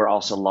Mitchell, who are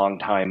also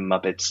longtime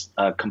Muppets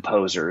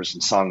composers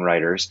and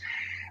songwriters.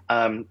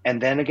 And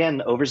then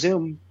again, over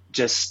Zoom,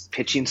 just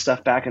pitching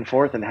stuff back and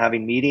forth and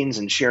having meetings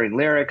and sharing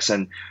lyrics.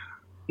 And,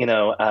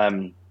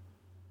 Bill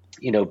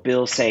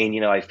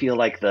saying, I feel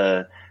like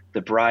the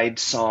bride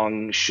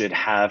song should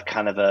have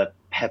kind of a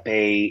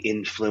Pepe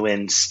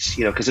influenced,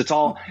 because it's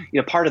all,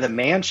 part of the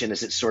mansion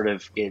is it sort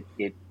of, it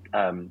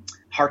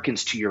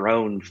harkens to your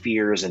own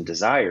fears and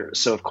desires.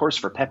 So of course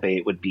for Pepe,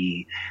 it would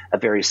be a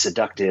very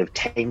seductive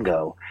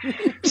tango.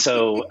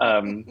 So,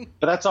 but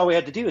that's all we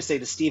had to do is say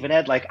to Steve and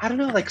Ed, like, I don't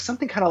know, like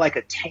something kind of like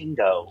a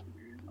tango,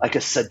 like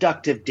a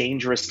seductive,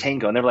 dangerous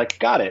tango. And they were like,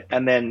 got it.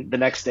 And then the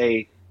next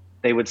day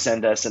they would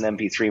send us an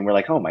MP3 and we're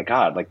like, oh my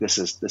God, like this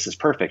is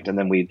perfect. And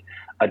then we'd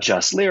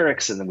adjust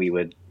lyrics and then we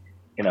would,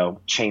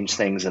 change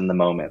things in the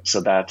moment.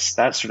 So that's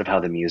sort of how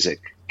the music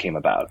came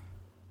about.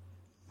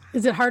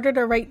 Is it harder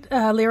to write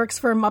lyrics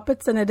for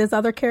Muppets than it is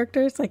other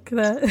characters, like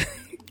the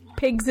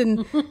pigs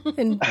and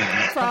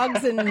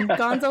frogs and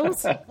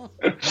gonzos?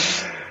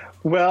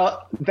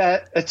 Well,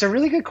 it's a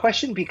really good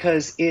question,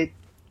 because it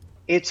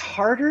it's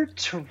harder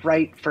to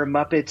write for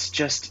Muppets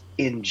just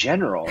in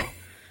general.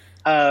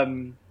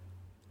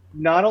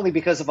 Not only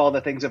because of all the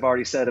things I've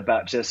already said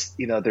about just,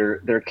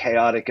 they're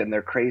chaotic and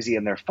they're crazy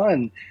and they're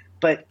fun,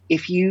 but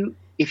if you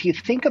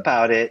think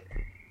about it,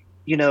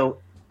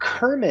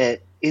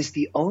 Kermit is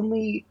the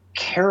only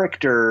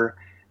character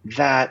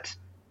that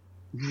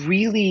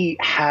really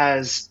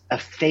has a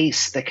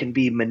face that can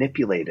be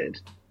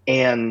manipulated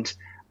and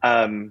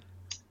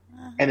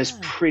is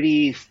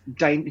pretty.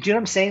 Do you know what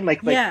I'm saying?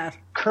 Like yeah.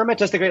 Kermit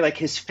does the great. Like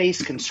his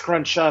face can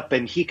scrunch up,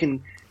 and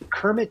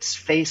Kermit's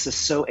face is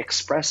so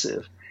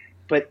expressive.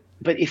 But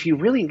if you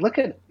really look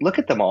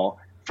at them all,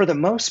 for the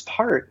most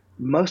part,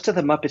 most of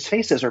the Muppets'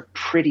 faces are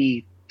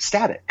pretty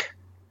static,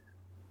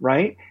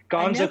 right?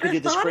 Gonzo could do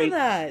this great. Of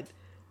that.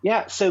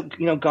 Yeah, so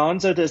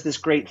Gonzo does this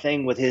great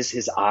thing with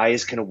his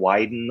eyes can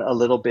widen a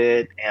little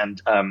bit, and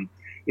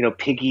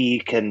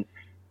Piggy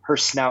her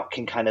snout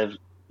can kind of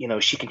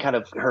she can kind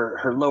of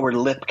her lower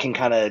lip can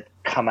kind of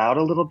come out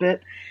a little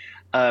bit,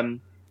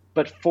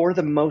 but for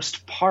the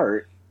most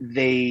part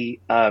they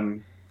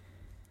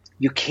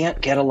you can't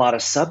get a lot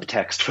of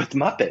subtext with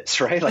Muppets,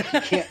 right? Like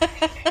you can't.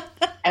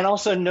 And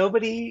also,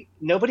 nobody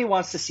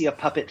wants to see a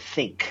puppet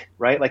think,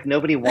 right? Like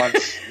nobody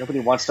wants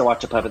to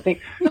watch a puppet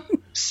think.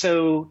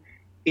 So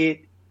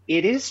it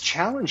is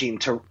challenging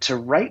to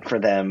write for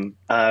them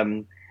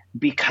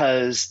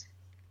because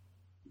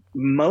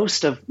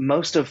most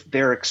of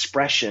their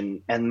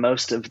expression and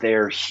most of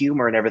their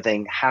humor and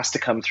everything has to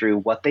come through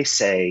what they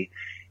say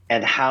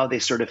and how they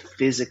sort of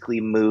physically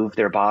move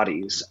their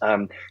bodies.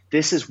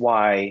 This is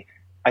why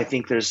I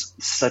think there's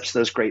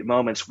those great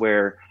moments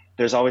where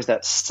there's always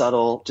that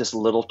subtle, just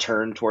little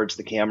turn towards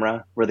the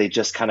camera where they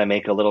just kind of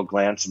make a little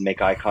glance and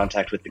make eye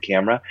contact with the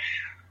camera.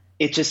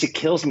 It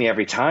kills me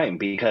every time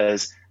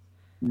because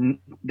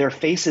their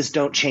faces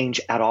don't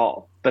change at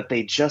all, but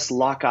they just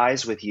lock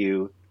eyes with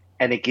you.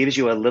 And it gives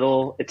you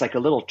it's like a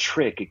little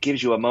trick. It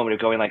gives you a moment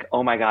of going like,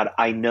 oh my God,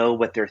 I know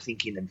what they're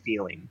thinking and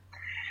feeling.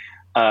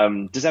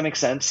 Does that make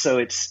sense? So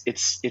it's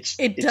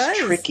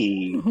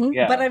tricky. Mm-hmm.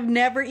 Yeah. But I've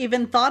never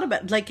even thought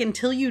about it. Like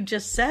until you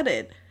just said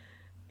it.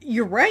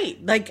 You're right.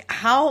 Like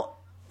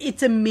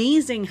it's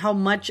amazing how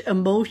much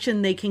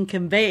emotion they can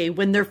convey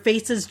when their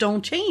faces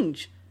don't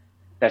change.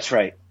 That's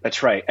right.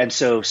 And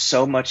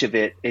so much of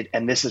it,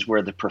 and this is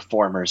where the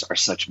performers are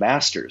such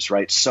masters,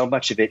 right? So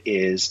much of it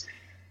is,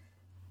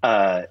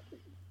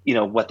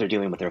 what they're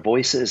doing with their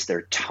voices,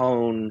 their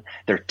tone,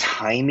 their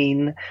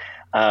timing,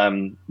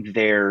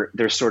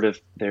 their sort of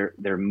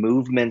their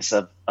movements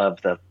of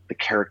the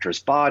characters'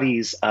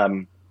 bodies.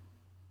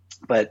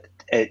 But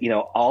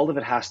all of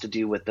it has to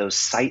do with those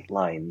sight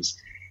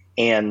lines,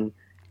 and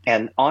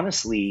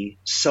honestly,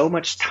 so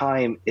much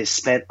time is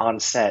spent on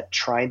set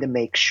trying to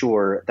make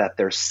sure that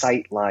their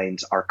sight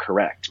lines are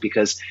correct.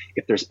 Because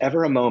if there's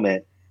ever a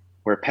moment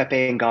where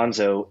Pepe and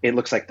Gonzo, it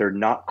looks like they're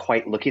not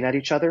quite looking at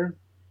each other,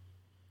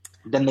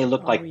 then they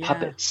look like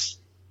puppets.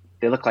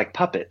 They look like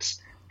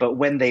puppets. But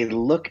when they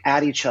look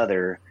at each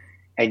other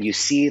and you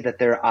see that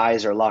their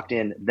eyes are locked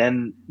in,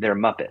 then they're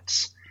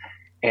Muppets.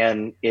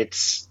 And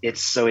it's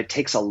so it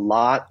takes a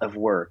lot of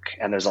work,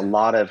 and there's a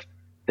lot of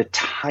the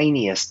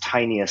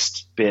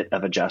tiniest bit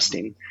of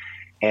adjusting.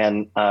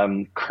 And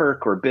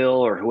Kirk or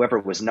Bill or whoever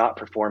was not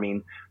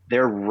performing,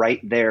 they're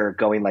right there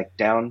going like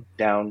down,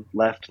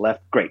 left,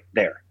 great,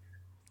 there.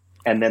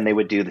 And then they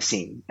would do the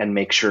scene and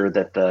make sure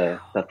that the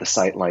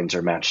sight lines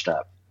are matched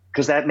up,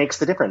 because that makes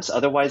the difference.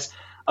 Otherwise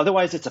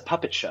it's a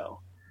puppet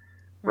show,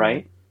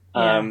 right?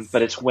 Yes.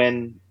 But it's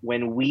when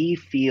we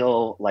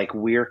feel like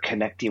we're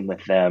connecting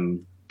with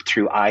them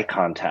through eye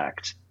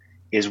contact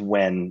is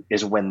when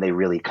they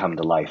really come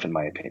to life, in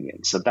my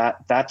opinion. So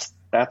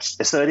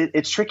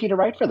it's tricky to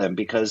write for them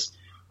because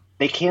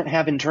they can't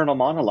have internal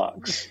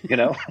monologues,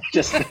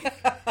 just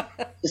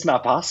it's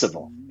not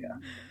possible. Yeah.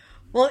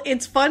 Well,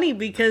 it's funny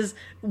because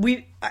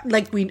we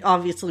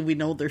obviously we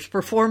know there's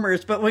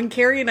performers, but when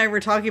Carrie and I were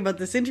talking about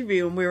this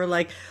interview and we were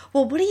like,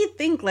 well, what do you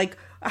think? Like,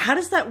 how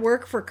does that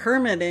work for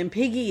Kermit and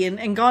Piggy and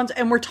Gonzo?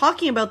 And we're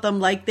talking about them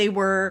like they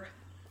were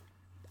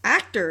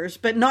actors,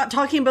 but not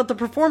talking about the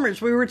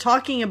performers. We were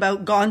talking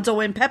about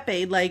Gonzo and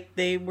Pepe like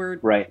they were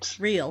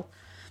real.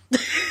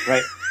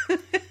 Right.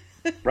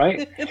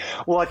 Right.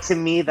 Well, to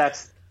me,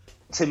 that's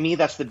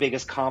the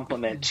biggest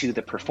compliment to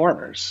the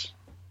performers.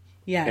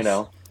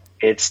 Yes.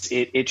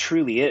 It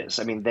truly is.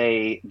 I mean,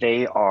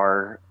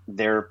 they're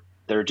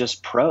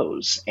just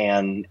pros.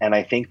 And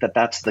I think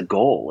that's the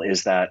goal,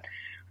 is that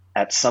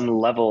at some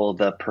level,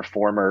 the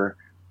performer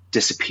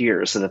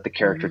disappears so that the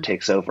character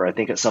takes over. I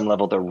think at some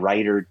level, the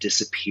writer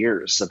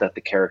disappears so that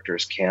the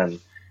characters can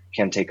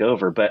take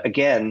over. But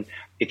again,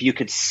 if you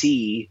could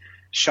see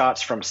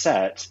shots from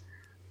set,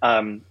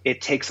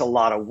 it takes a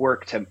lot of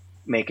work to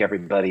make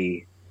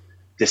everybody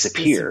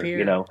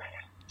disappear.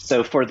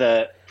 So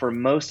for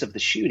most of the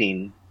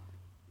shooting,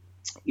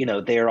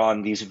 they're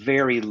on these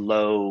very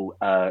low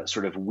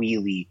sort of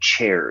wheelie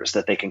chairs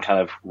that they can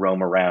kind of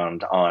roam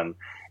around on.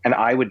 And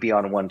I would be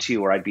on one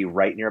too, or I'd be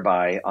right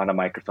nearby on a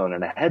microphone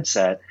and a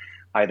headset,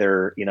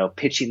 either,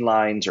 pitching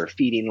lines or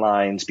feeding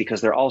lines,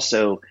 because they're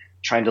also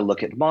trying to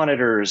look at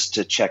monitors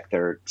to check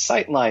their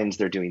sight lines.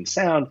 They're doing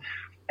sound.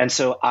 And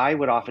so I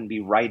would often be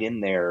right in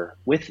there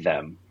with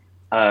them,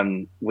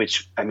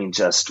 which, I mean,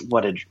 just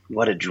what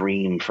a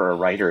dream for a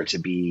writer to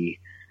be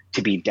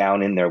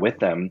down in there with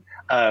them.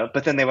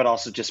 But then they would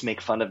also just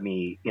make fun of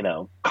me,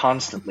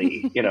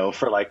 constantly,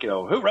 for like,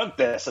 who wrote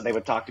this? And they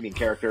would talk to me in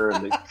character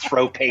and they'd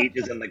throw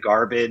pages in the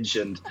garbage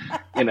and,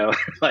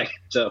 like,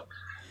 so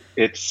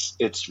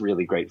it's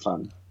really great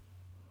fun.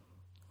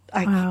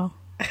 Wow.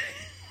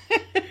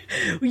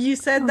 You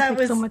said that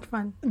was so much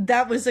fun.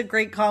 That was a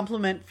great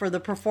compliment for the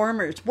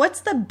performers.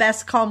 What's the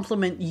best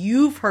compliment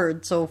you've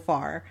heard so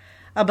far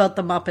about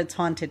the Muppets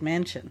Haunted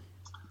Mansion?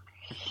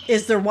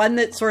 Is there one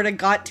that sort of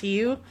got to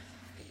you?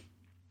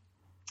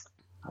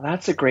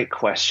 That's a great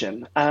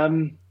question. I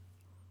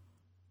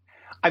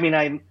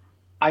mean,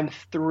 I'm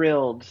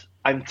thrilled.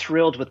 I'm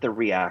thrilled with the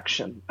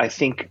reaction. I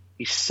think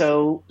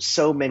so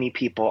many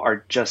people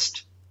are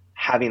just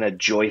having a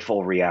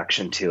joyful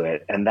reaction to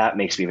it, and that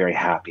makes me very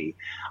happy.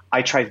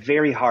 I try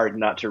very hard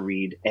not to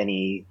read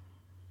any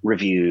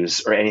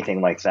reviews or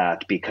anything like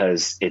that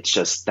because it's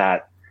just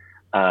that,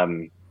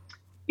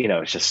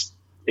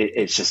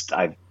 it's just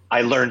I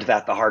learned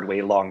that the hard way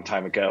a long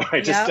time ago. I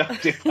just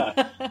don't do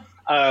that.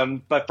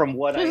 But from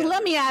what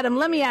let me at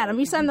him.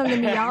 You send them to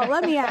me, y'all.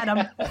 Let me at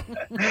him.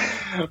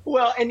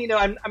 Well, and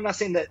I'm not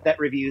saying that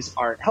reviews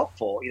aren't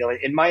helpful.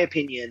 In my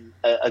opinion,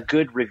 a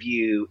good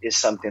review is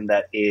something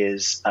that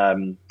is.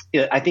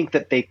 I think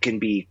that they can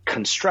be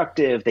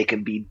constructive. They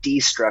can be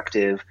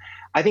destructive.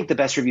 I think the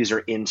best reviews are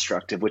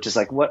instructive, which is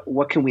like,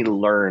 what can we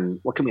learn?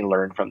 What can we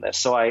learn from this?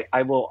 So I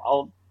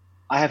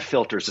have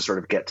filters to sort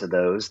of get to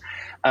those.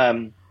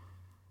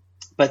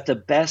 But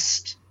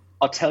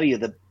I'll tell you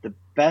the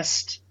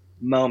best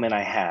moment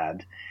I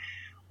had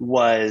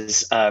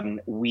was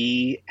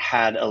we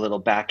had a little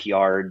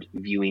backyard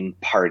viewing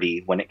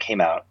party when it came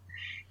out,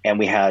 and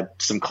we had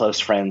some close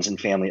friends and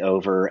family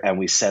over, and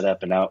we set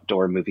up an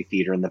outdoor movie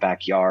theater in the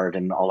backyard,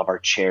 and all of our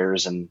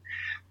chairs and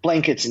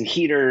blankets and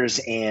heaters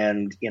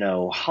and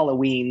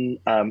Halloween.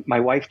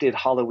 My wife did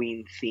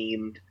Halloween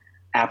themed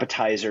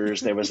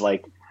appetizers. There were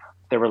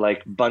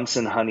like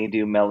Bunsen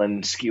honeydew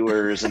melon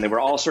skewers, and they were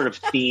all sort of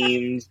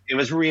themed. It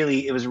was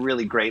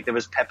really great. There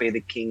was Pepe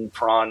the King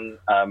prawn.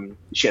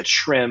 She had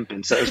shrimp,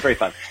 and so it was very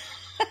fun.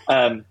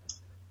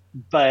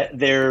 But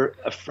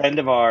a friend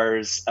of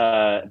ours,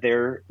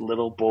 their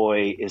little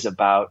boy is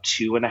about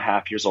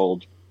 2.5 years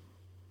old,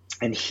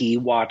 and he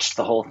watched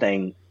the whole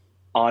thing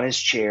on his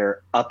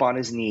chair, up on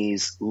his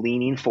knees,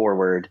 leaning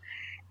forward.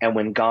 And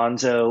when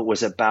Gonzo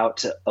was about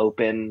to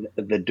open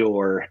the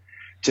door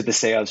to the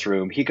seance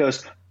room, he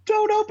goes,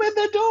 "Don't open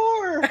the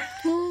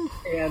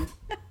door!"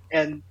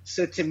 and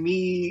so to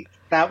me,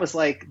 that was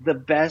like the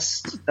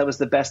best. That was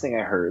the best thing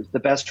I heard. The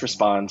best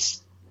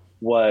response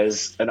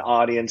was an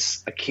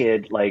audience, a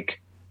kid, like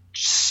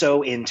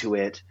so into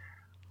it,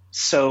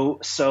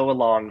 so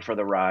along for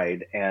the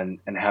ride,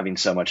 and having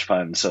so much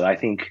fun. So I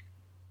think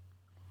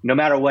no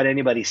matter what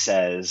anybody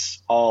says,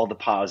 all the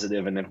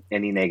positive and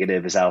any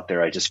negative is out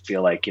there. I just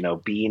feel like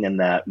being in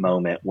that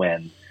moment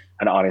when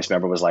an audience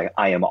member was like,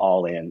 "I am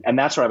all in," and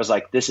that's where I was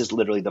like, "This is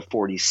literally the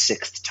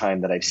 46th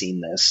time that I've seen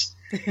this,"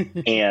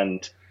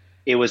 and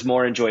it was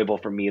more enjoyable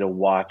for me to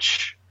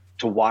watch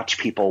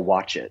people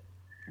watch it,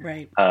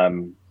 right?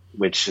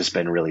 Which has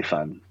been really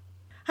fun.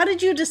 How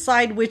did you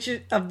decide which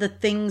of the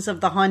things of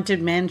the Haunted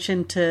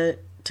Mansion to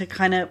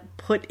kind of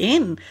put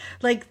in?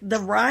 Like the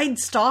ride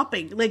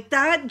stopping, like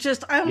that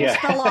just, I almost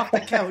fell off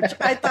the couch.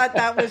 I thought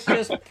that was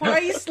just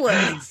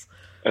priceless.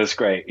 That's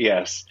great.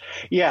 Yes.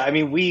 Yeah. I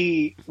mean,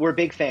 we're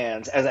big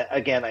fans.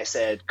 I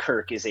said,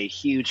 Kirk is a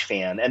huge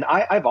fan, and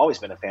I've always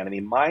been a fan. I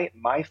mean,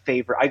 my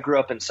favorite, I grew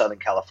up in Southern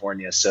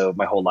California, so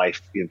my whole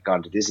life we've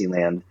gone to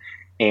Disneyland,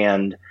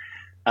 and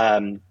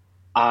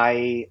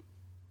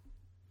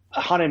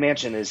Haunted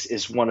Mansion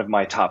is one of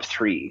my top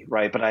three,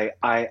 right? But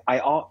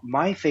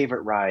my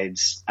favorite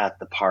rides at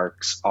the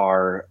parks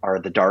are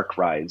the dark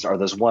rides, are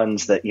those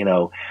ones that,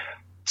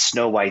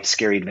 Snow White's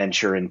Scary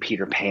Adventure and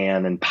Peter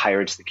Pan and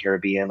Pirates of the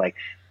Caribbean. Like,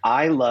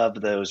 I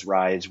love those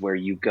rides where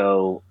you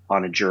go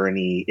on a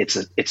journey. It's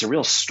a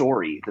real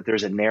story, that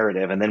there's a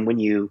narrative. And then when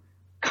you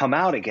come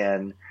out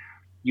again,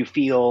 you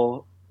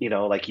feel,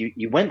 like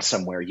you went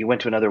somewhere, you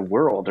went to another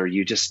world, or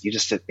you just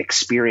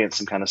experienced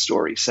some kind of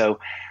story. So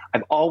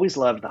I've always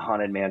loved the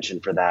Haunted Mansion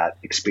for that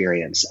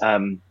experience.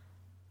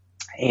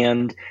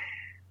 And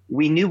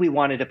we knew we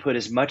wanted to put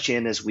as much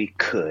in as we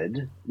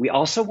could. We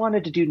also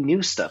wanted to do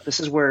new stuff. This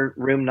is where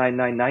Room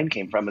 999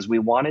 came from, is we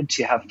wanted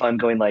to have fun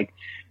going like,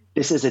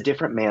 this is a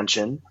different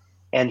mansion,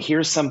 and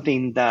here's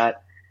something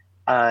that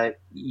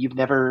you've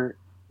never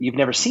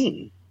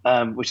seen,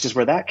 which is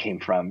where that came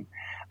from.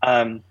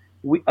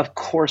 Of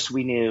course,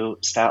 we knew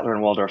Statler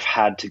and Waldorf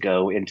had to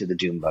go into the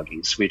Doom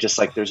buggies. We just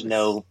like, there's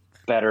no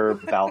better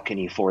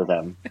balcony for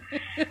them.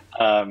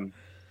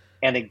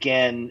 And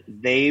again,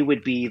 they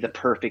would be the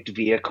perfect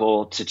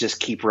vehicle to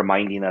just keep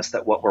reminding us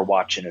that what we're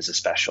watching is a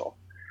special,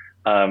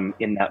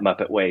 in that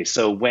Muppet way.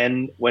 So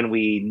when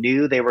we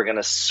knew they were going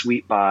to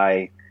sweep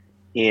by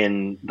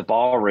in the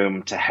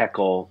ballroom to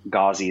heckle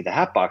Gauzy the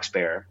Hatbox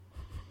Bear.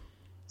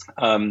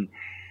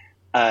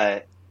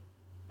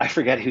 I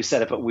forget who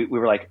said it, but we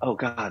were like, oh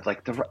God,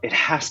 like it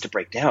has to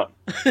break down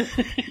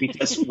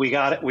because we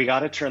got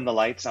to turn the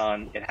lights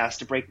on. It has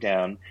to break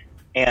down.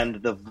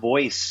 And the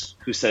voice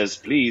who says,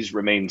 please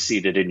remain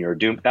seated in your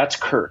doom. That's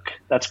Kirk.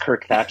 That's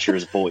Kirk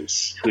Thatcher's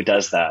voice who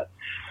does that.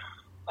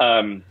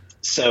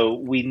 So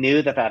we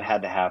knew that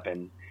had to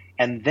happen.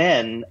 And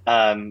then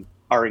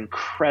our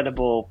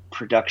incredible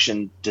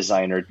production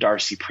designer,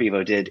 Darcy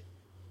Prevost, did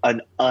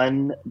an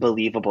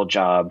unbelievable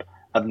job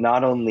of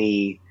not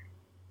only,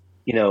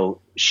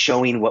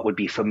 showing what would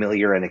be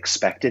familiar and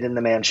expected in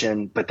the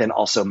mansion, but then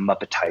also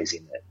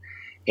Muppetizing it.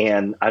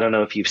 And I don't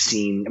know if you've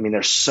seen,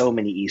 there's so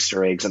many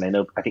Easter eggs, and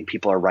I think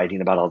people are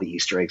writing about all the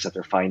Easter eggs that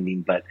they're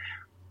finding, but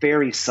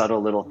very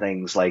subtle little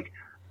things like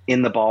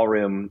in the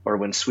ballroom or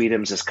when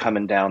Sweetums is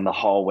coming down the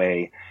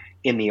hallway,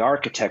 in the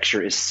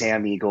architecture is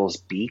Sam Eagle's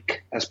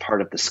beak as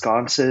part of the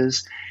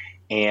sconces.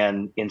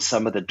 And in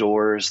some of the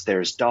doors,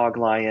 there's Dog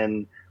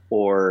Lion,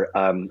 or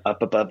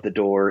up above the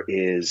door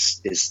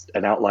is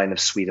an outline of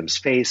Sweetum's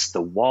face, the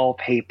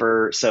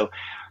wallpaper. So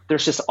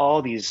there's just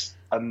all these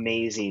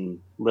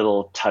amazing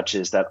little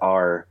touches that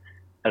are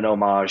an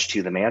homage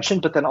to the mansion,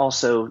 but then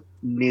also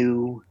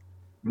new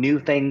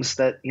things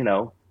that,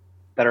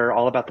 that are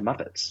all about the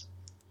Muppets.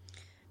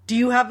 Do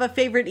you have a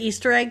favorite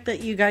Easter egg that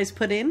you guys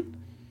put in?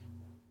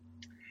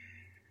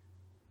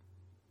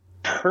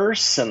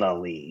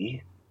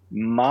 Personally,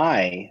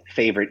 my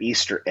favorite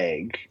Easter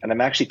egg, and I'm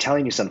actually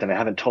telling you something I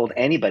haven't told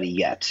anybody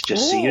yet,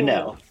 just so you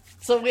know.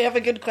 So we have a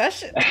good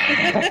question.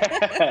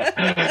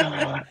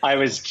 I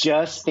was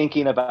just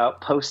thinking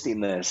about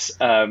posting this.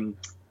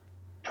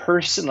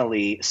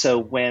 Personally, so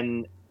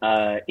when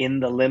in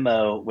the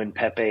limo, when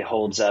Pepe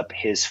holds up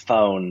his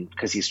phone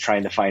because he's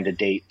trying to find a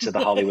date to the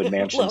Hollywood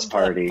Mansions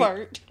party,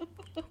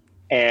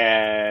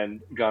 and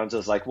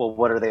Gonzo's like, well,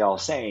 what are they all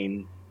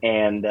saying?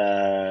 And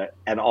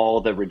all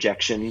the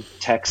rejection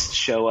texts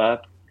show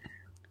up.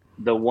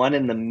 The one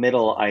in the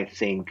middle, I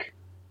think,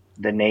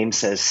 the name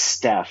says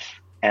Steph,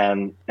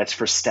 and it's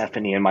for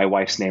Stephanie, and my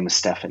wife's name is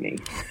Stephanie.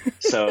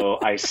 So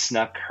I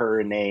snuck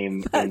her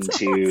name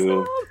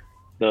into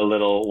the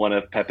little one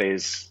of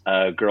Pepe's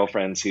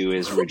girlfriends who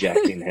is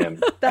rejecting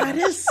him. That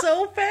is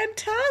so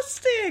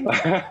fantastic.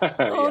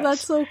 Oh, yes.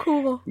 That's so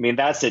cool.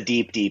 That's a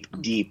deep,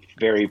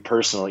 very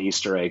personal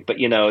Easter egg. But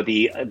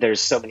there's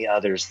so many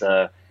others.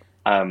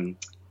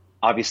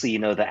 Obviously,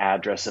 the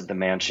address of the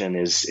mansion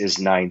is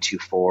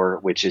 924,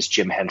 which is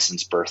Jim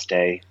Henson's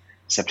birthday,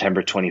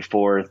 September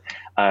 24th.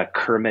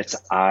 Kermit's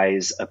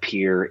eyes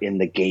appear in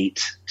the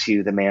gate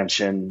to the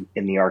mansion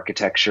in the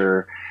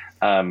architecture.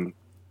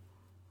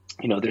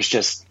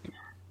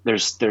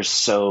 There's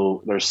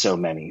so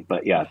many,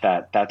 but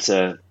yeah, that's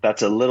a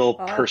little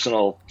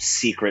personal,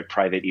 secret,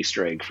 private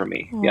Easter egg for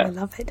me. Oh, yeah, I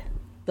love it.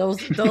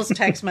 Those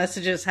text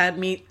messages had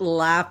me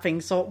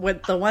laughing. So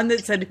with the one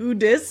that said "Who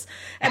dis?"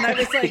 and I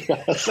was like,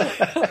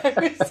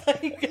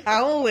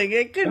 howling.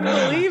 I couldn't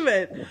believe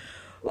it.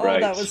 Oh,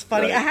 right, that was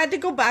funny. Right. I had to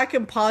go back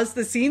and pause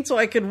the scene so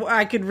I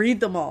could read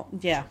them all.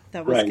 Yeah,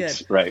 that was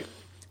good. Right.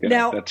 Yeah,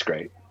 now that's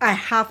great. I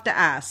have to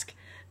ask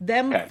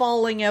them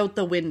falling out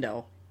the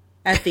window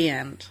at the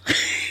end.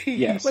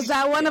 Yes. Was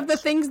that one of the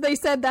things they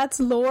said that's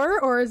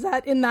lore, or is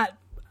that in that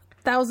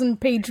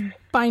 1,000-page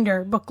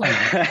binder booklet?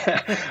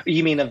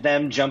 You mean of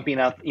them jumping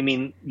out? You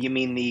mean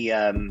the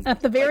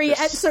at the very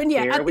end? So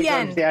yeah, at the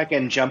end,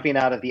 and jumping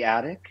out of the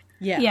attic.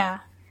 Yeah.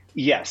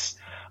 Yes.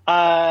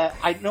 I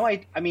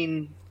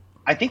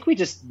think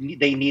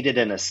they needed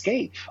an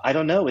escape. I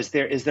don't know. Is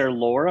there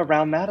lore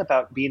around that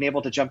about being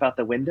able to jump out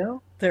the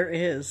window? There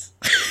is.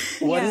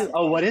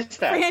 What is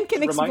that? Fran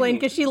can explain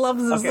because she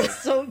loves this. Okay.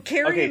 So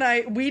Carrie and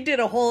I, we did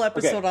a whole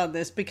episode on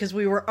this because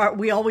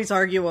we always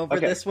argue over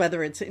this,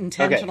 whether it's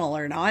intentional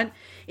or not.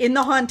 In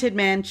the Haunted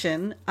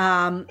Mansion,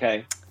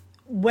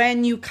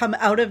 when you come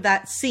out of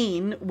that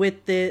scene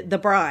with the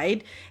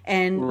bride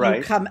and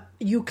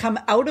you come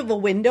out of a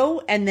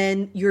window and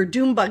then your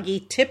doom buggy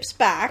tips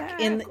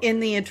back in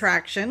the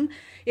attraction.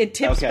 It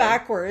tips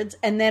backwards,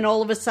 and then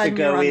all of a sudden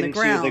you're on the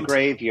ground. The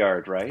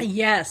graveyard, right?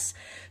 Yes.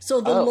 So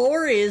the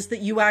lore is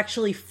that you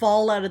actually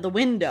fall out of the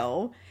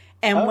window,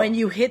 and when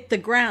you hit the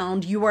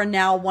ground, you are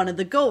now one of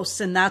the ghosts,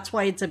 and that's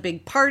why it's a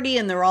big party,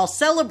 and they're all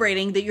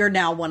celebrating that you're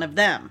now one of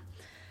them.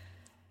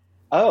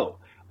 Oh,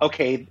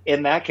 okay.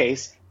 In that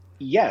case,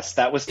 yes,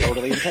 that was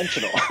totally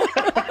intentional.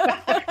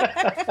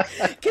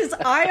 Because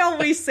I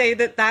always say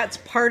that that's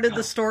part of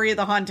the story of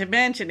the Haunted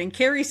Mansion. And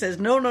Carrie says,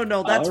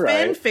 no, that's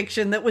fan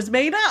fiction that was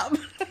made up.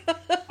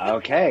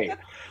 Okay.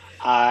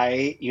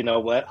 You know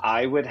what?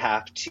 I would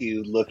have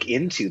to look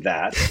into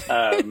that.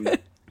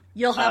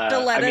 You'll have to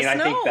let us know.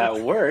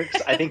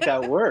 I think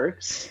that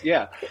works.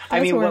 Yeah.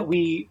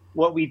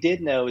 What we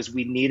did know is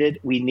we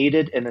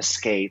needed an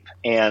escape,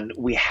 and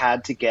we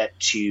had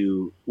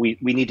to we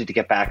needed to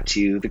get back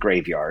to the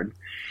graveyard.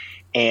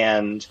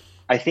 And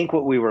I think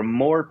what we were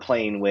more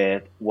playing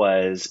with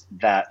was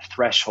that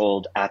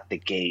threshold at the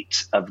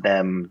gate of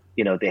them,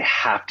 you know, they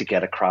have to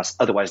get across,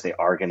 otherwise they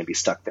are going to be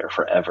stuck there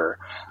forever.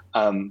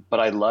 But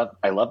I love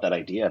that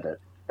idea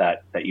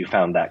that you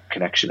found that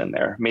connection in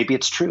there. Maybe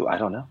it's true. I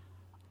don't know.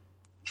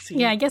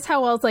 Yeah, I guess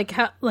how else, like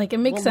it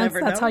makes sense.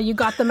 That's how you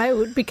got them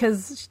out,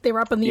 because they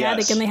were up in the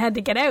attic and they had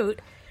to get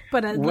out.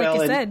 But like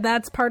you said,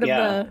 that's part of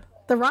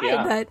the ride.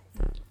 Yeah.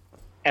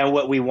 And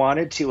what we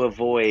wanted to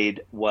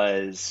avoid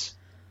was,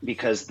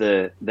 because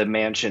the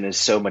mansion is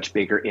so much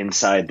bigger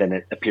inside than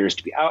it appears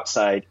to be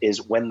outside,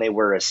 is when they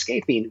were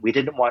escaping, we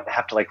didn't want to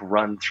have to like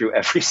run through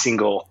every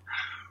single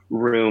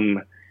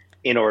room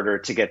in order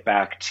to get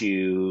back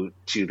to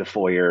the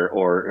foyer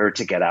or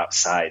to get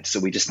outside.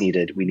 So we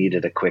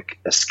needed a quick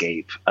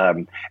escape.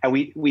 And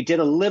we did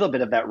a little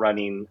bit of that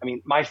running. I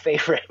mean, my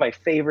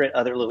favorite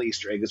other little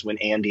Easter egg is when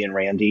Andy and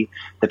Randy,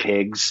 the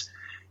pigs,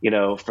 you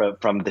know,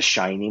 from The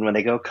Shining, when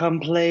they go,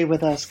 "Come play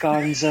with us,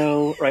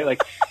 Gonzo," right?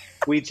 Like,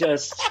 we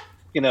just,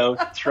 you know,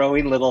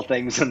 throwing little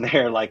things in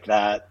there like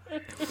that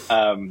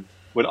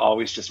would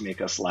always just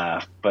make us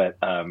laugh. But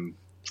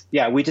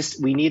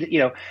we need, you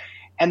know,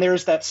 and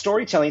there's that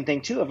storytelling thing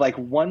too of like,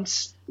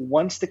 once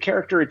the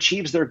character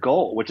achieves their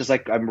goal, which is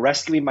like, I'm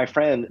rescuing my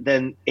friend,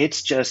 then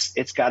it's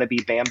got to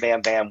be bam,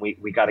 bam, bam.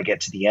 We got to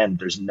get to the end.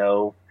 There's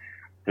no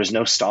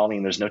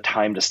stalling. There's no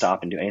time to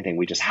stop and do anything.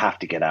 We just have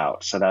to get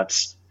out. So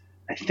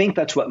I think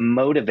that's what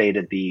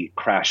motivated the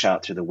crash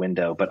out through the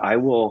window. But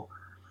I'll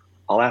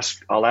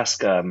ask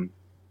our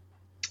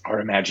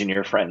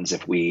Imagineer friends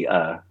if we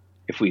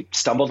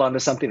stumbled onto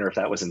something or if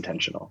that was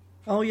intentional.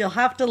 Oh, you'll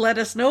have to let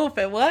us know if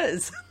it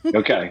was.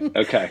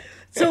 Okay.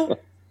 So,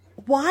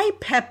 why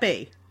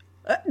Pepe?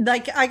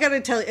 Like, I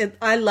gotta tell you,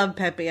 I love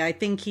Pepe. I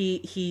think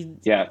he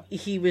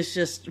was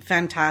just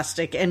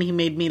fantastic, and he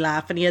made me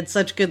laugh, and he had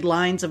such good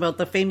lines about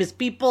the famous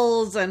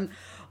peoples and.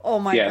 Oh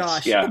my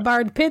gosh. Yeah. The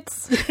Bard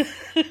Pits.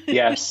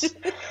 Yes.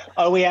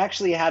 Oh, we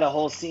actually had a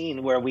whole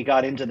scene where we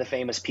got into the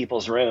famous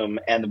people's room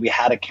and we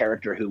had a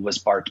character who was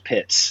Bart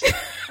Pitts.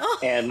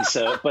 And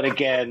so, but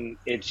again,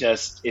 it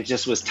just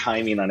was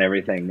timing on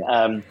everything.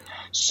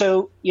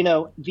 So, you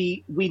know,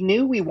 we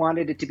knew we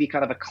wanted it to be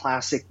kind of a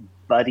classic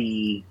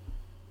buddy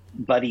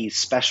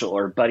special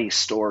or buddy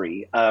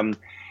story. And,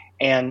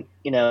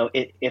 you know,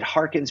 it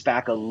harkens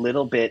back a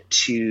little bit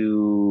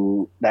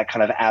to that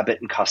kind of Abbott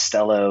and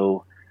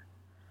Costello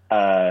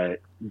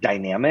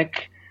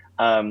dynamic.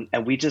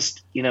 And we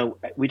just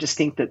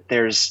think that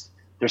there's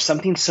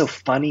something so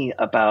funny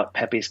about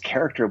Pepe's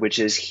character, which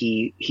is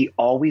he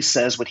always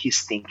says what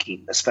he's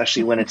thinking,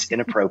 especially when it's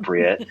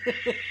inappropriate.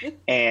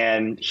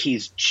 And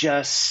he's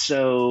just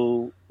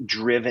so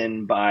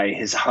driven by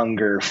his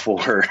hunger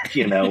for,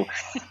 you know,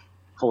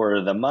 for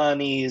the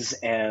monies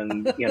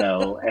and, you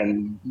know,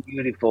 and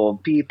beautiful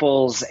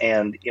peoples.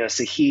 And, you know,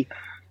 so he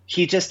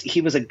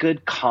was a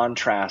good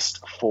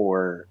contrast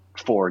for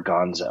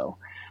Gonzo.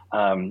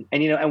 And,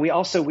 you know, and we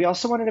also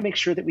wanted to make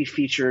sure that we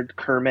featured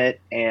Kermit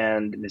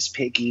and Miss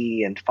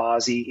Piggy and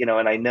Fozzie, you know,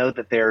 and I know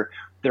that their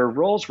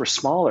roles were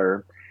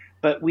smaller,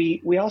 but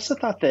we also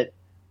thought that,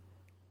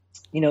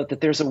 you know,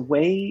 that there's a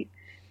way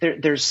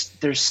there's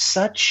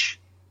such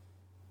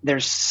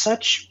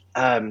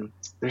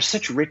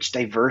rich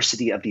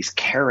diversity of these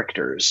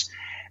characters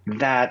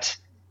that,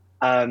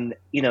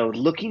 you know,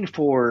 looking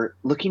for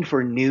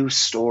new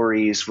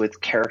stories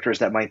with characters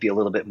that might be a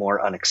little bit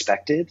more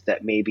unexpected,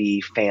 that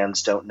maybe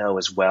fans don't know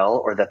as well,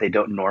 or that they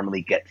don't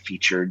normally get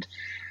featured,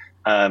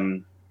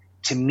 to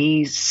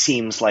me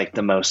seems like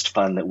the most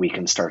fun that we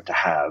can start to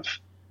have,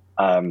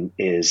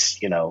 is,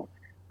 you know,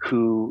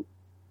 who,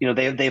 you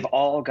know, they've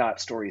all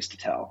got stories to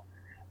tell.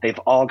 They've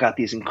all got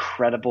these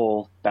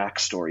incredible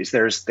backstories.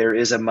 There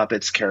is a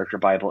Muppets character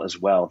Bible as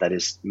well that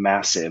is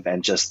massive,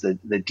 and just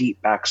the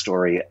deep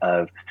backstory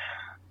of,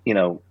 you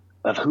know,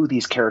 of who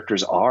these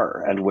characters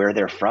are and where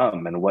they're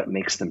from and what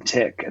makes them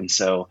tick. And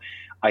so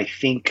I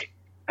think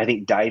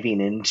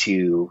diving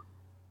into,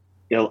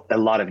 you know, a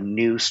lot of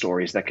new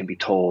stories that can be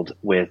told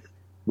with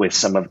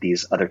some of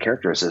these other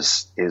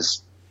characters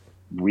is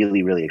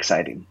really, really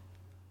exciting.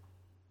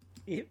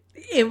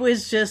 It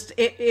was just,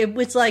 it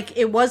was like,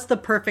 it was the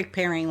perfect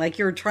pairing. Like,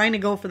 you were trying to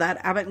go for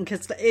that Abbott and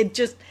Costello.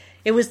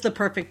 It was the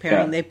perfect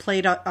pairing. Yeah. They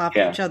played off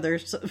each other.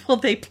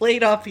 They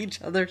played off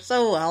each other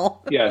so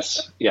well.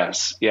 Yes.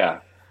 Yeah.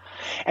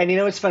 And, you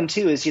know, what's fun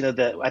too is, you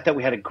know, I thought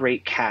we had a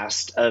great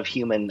cast of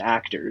human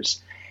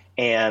actors,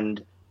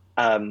 and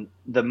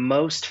the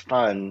most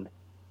fun,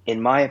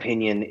 in my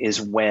opinion,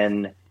 is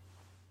when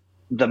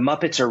the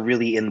Muppets are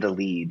really in the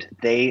lead.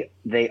 They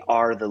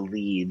are the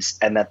leads,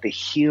 and that the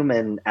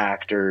human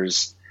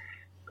actors,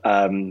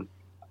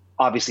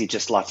 obviously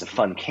just lots of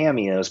fun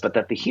cameos, but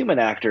that the human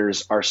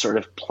actors are sort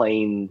of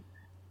playing,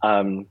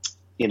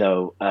 you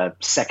know,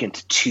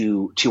 second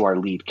to our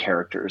lead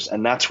characters.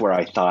 And that's where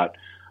I thought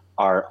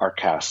our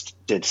cast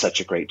did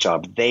such a great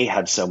job. They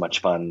had so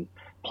much fun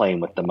playing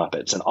with the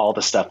Muppets, and all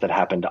the stuff that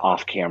happened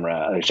off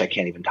camera, which I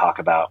can't even talk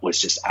about,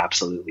 was just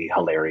absolutely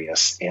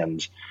hilarious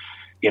and,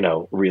 you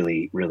know,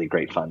 really, really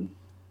great fun.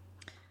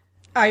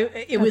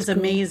 It was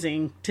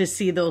amazing to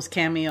see those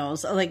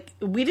cameos. Like,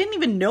 we didn't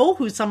even know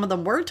who some of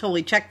them were till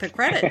we checked the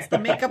credits. The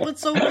makeup was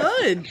so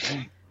good.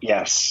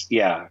 Yes.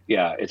 Yeah.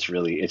 It's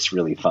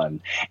really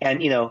fun.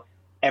 And,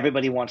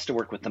 everybody wants to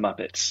work with the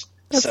Muppets.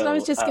 That's what I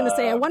was just going to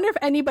say. I wonder if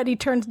anybody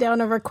turns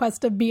down a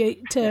request to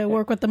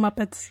work with the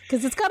Muppets,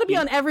 because it's got to be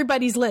on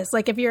everybody's list.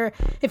 Like if you're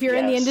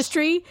in the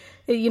industry,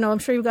 I'm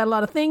sure you've got a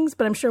lot of things,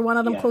 but I'm sure one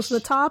of them close to the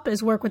top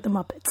is work with the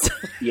Muppets.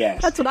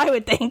 Yes, that's what I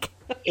would think.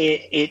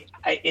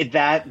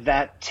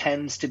 That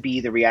tends to be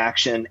the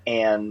reaction,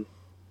 and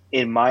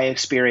in my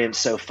experience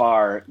so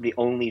far, the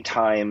only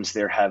times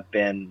there have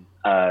been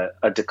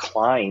a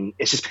decline,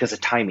 it's just because of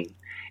timing.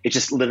 It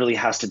just literally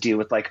has to do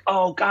with like,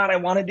 oh God, I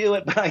want to do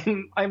it, but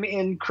I'm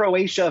in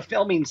Croatia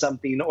filming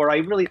something, or I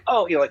really,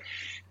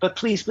 but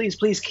please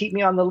keep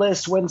me on the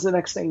list. When's the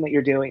next thing that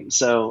you're doing?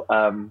 So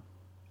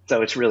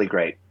it's really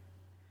great.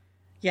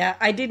 Yeah,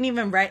 I didn't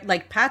even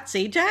like Pat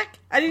Sajak.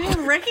 I didn't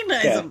even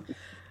recognize him.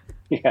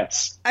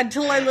 Yes.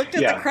 Until I looked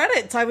at the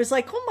credits, I was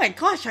like, oh my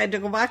gosh, I had to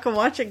go back and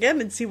watch again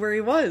and see where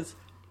he was.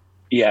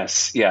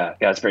 Yes, yeah,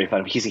 it's very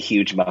fun. He's a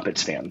huge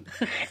Muppets fan.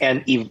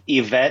 And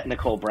Yvette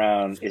Nicole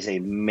Brown is a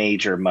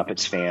major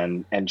Muppets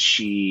fan, and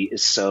she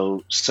is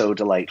so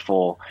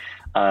delightful.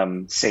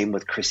 Same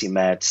with Chrissy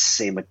Metz,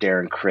 same with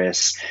Darren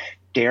Criss.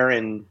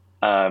 Darren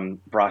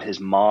brought his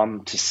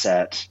mom to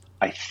set.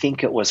 I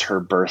think it was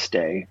her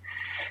birthday.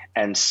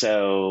 And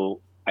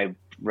so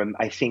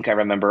I think I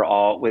remember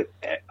all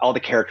the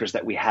characters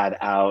that we had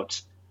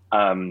out.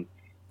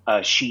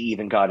 She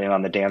even got in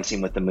on the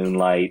Dancing with the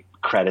Moonlight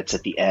credits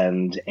at the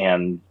end,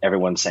 and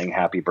everyone sang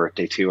happy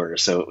birthday to her.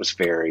 So it was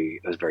very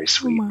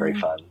sweet, very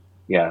fun.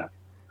 Yeah.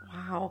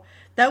 Wow.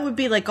 That would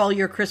be like all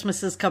your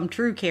Christmases come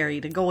true,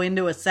 Carrie, to go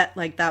into a set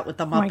like that with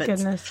the Muppets. My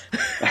goodness.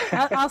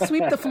 I'll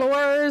sweep the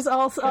floors.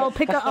 I'll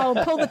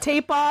pull the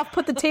tape off,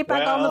 put the tape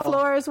back on the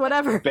floors,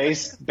 whatever.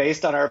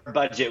 Based on our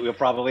budget, we'll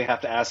probably have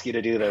to ask you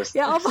to do those.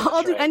 Yeah,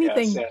 I'll do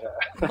anything. Yes,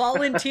 yeah.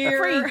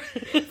 Volunteer.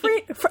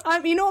 Free.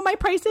 You know what my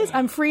price is?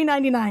 I'm free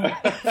 99.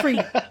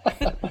 Free.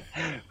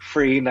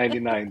 Free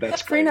 99.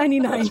 That's free great.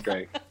 99. That's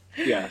great.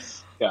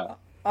 Yes. Yeah.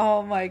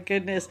 Oh my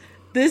goodness.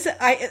 This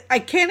I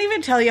can't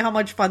even tell you how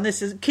much fun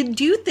this is.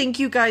 Do you think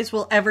you guys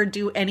will ever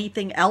do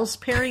anything else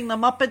pairing the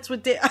Muppets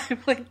with I'm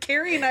like,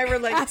 Carrie and I were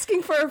like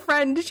asking for a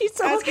friend. She's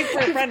asking for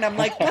a friend. I'm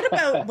like,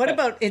 what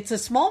about It's a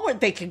Small World?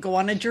 They could go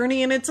on a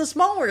journey and It's a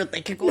Small World.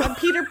 They could go on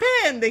Peter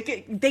Pan.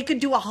 They could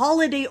do a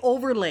holiday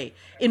overlay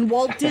in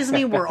Walt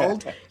Disney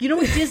World. You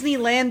know, in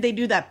Disneyland they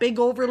do that big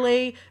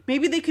overlay.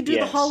 Maybe they could do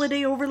the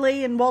holiday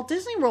overlay in Walt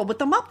Disney World with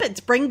the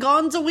Muppets. Bring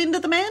Gonzo into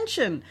the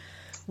mansion.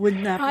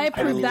 Wouldn't that be I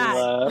approve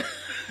that.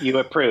 You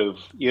approve.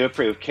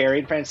 Carrie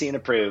and Francine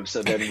approve.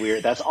 So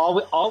then that's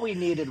all we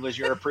needed was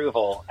your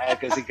approval,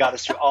 because it got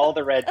us through all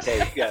the red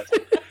tape. Yes.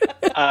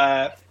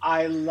 I'm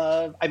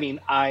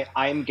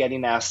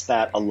getting asked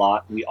that a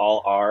lot. We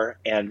all are.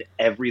 And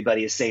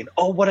everybody is saying,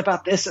 oh, what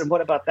about this? And what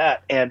about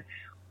that? And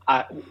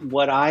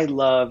what I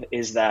love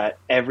is that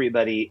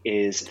everybody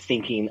is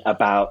thinking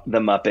about the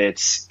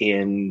Muppets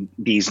in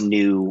these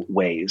new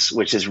ways,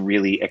 which is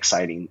really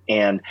exciting.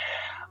 And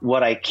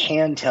what I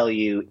can tell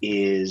you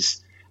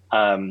is,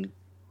 that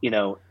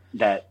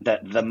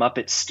the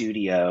Muppet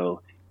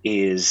Studio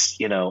is,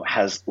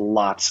 has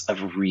lots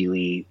of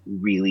really,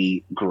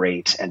 really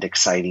great and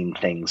exciting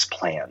things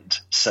planned.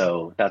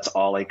 So that's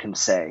all I can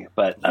say.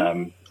 But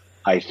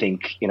I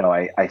think,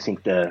 I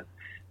think the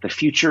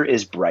future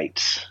is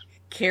bright.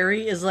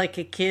 Carrie is like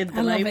a kid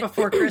the night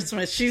before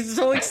Christmas. She's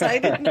so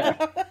excited now.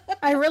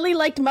 I really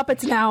liked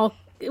Muppets Now.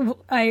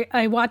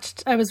 I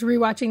was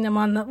rewatching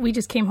them we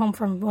just came home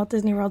from Walt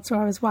Disney World, so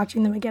I was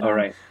watching them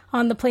again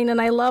on the plane,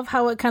 and I love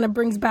how it kind of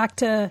brings back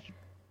to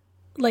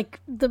like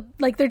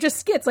they're just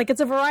skits, like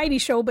it's a variety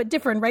show but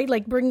different, right?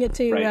 Like bring it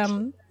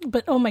to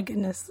but oh my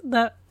goodness,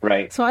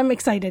 so I'm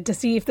excited to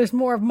see if there's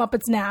more of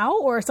Muppets Now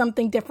or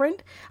something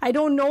different. I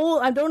don't know.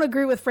 I don't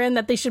agree with Fran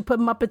that they should put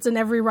Muppets in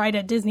every ride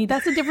at Disney.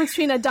 That's the difference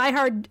between a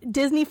diehard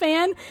Disney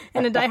fan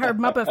and a diehard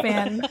Muppet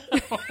fan.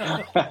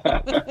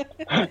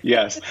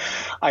 Yes,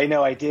 I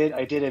know. I did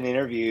an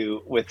interview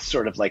with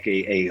sort of like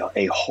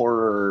a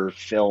horror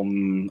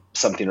film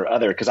something or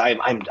other, because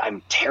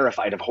I'm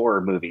terrified of horror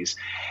movies,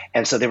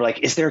 and so they were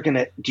like, do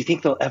you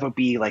think there'll ever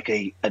be like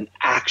an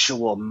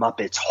actual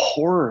Muppets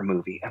horror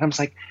movie? And I was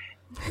like,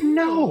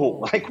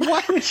 no. Like,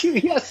 why would you?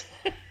 Yes,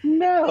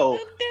 no.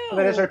 But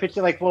then I started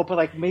pitching like, well, but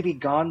like maybe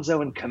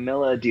Gonzo and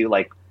Camilla do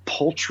like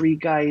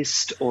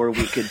Poultrygeist, or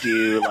we could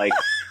do like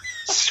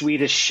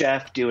Swedish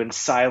Chef doing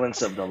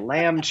Silence of the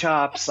Lamb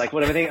Chops, like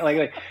whatever they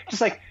like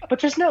just like.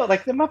 But there's no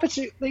like the Muppets.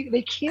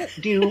 They can't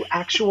do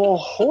actual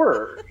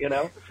horror,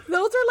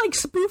 Those are like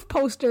spoof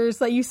posters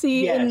that you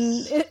see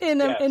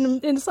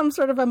in some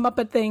sort of a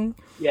Muppet thing.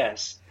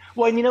 Yes.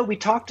 Well, and we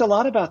talked a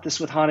lot about this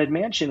with Haunted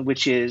Mansion,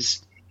 which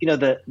is,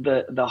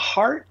 the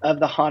heart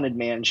of the Haunted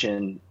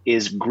Mansion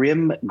is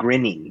grim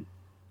grinning.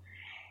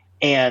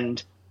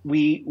 And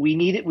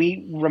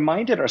we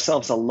reminded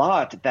ourselves a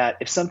lot that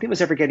if something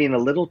was ever getting a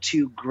little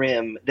too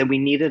grim, then we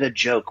needed a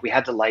joke. We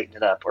had to lighten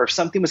it up. Or if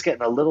something was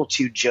getting a little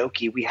too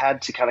jokey, we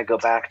had to kind of go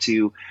back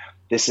to,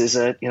 this is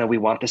we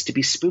want this to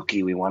be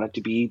spooky. We want it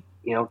to be,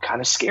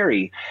 kind of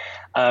scary.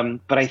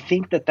 But I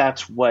think that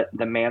that's what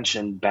the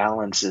mansion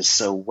balances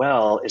so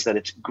well, is that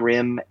it's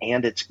grim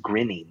and it's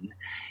grinning.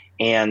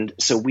 And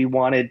so we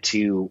wanted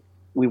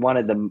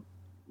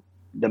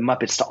the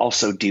Muppets to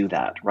also do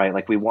that, right?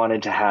 Like we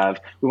wanted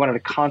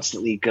to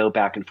constantly go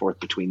back and forth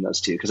between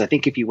those two. Because I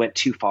think if you went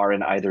too far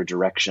in either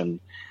direction,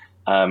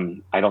 I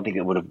don't think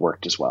it would have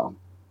worked as well.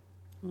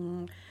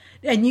 And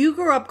you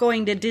grew up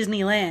going to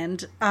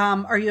Disneyland.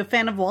 Are you a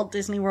fan of Walt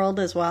Disney World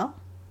as well?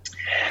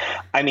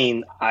 I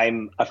mean,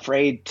 I'm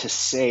afraid to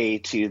say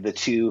to the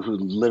two who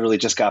literally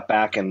just got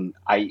back, and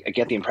I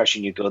get the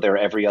impression you go there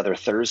every other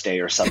Thursday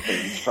or something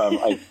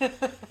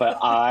but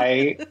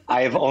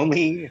I've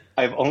only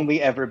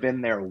ever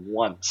been there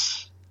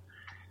once.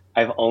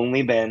 I've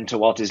only been to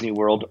Walt Disney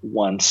World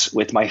once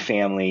with my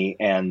family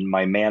and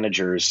my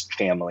manager's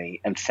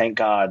family. And thank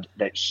God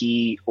that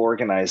he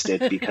organized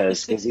it,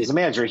 because he's a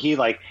manager. He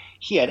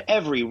had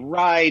every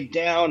ride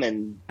down,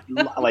 and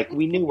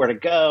we knew where to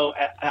go.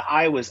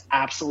 I was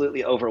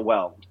absolutely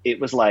overwhelmed. It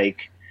was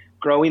like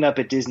growing up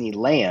at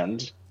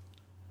Disneyland.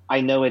 I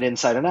know it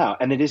inside and out.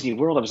 And at Disney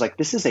World, I was like,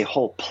 this is a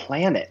whole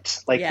planet.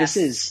 Yes. This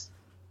is,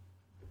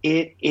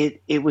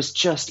 it was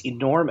just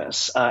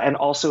enormous. And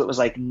also it was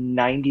like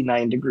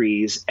 99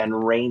 degrees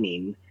and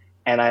raining.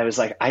 And I was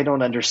like, I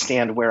don't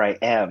understand where I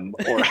am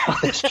or how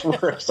this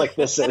works. Like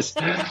this is,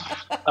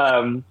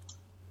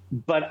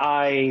 but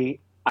I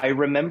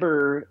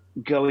remember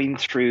going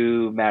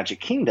through Magic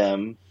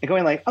Kingdom and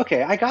going like,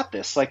 okay, I got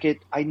this.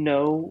 I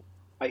know,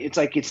 it's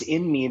like it's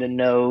in me to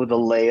know the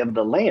lay of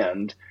the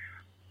land.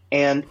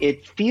 And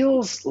it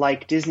feels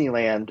like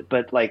Disneyland,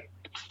 but like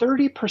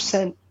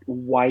 30%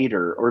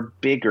 wider or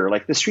bigger.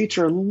 Like the streets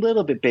are a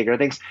little bit bigger.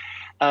 Things.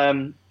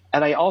 And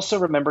I also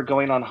remember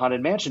going on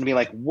Haunted Mansion and being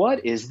like,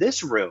 what is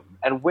this room?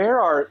 And where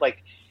are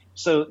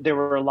so there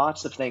were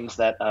lots of things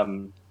that,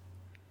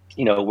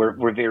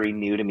 were very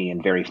new to me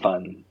and very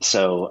fun.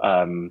 So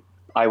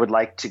I'd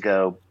like to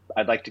go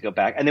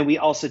back. And then we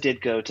also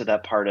did go to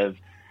that part of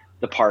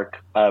the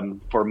park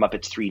for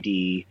Muppets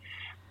 3D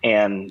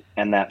and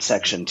that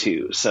section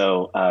too.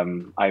 So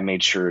I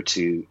made sure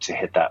to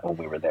hit that when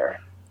we were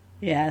there.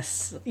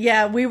 Yes.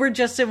 Yeah, we were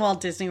just in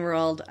Walt Disney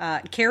World.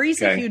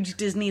 Carrie's a huge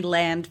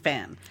Disneyland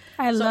fan.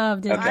 I love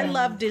Disneyland. I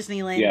love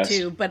Disneyland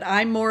too, but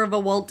I'm more of a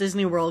Walt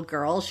Disney World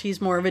girl. She's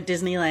more of a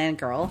Disneyland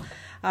girl.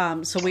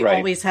 So we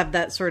always have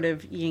that sort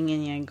of yin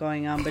and yang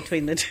going on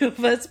between the two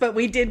of us. But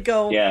we did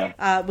go.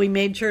 Yeah. We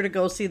made sure to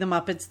go see the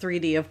Muppets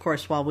 3D, of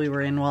course, while we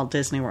were in Walt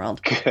Disney World.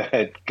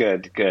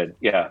 Good.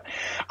 Yeah.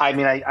 I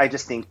mean, I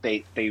just think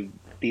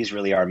these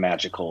really are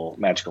magical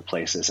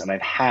places, and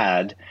I've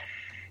had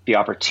the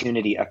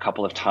opportunity a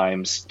couple of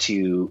times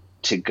to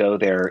go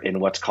there in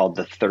what's called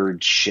the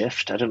third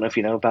shift. I don't know if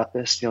you know about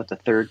this. You know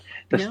what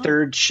the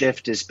third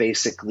shift is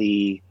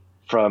basically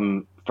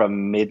from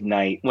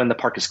midnight when the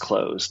park is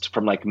closed,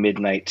 from like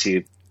midnight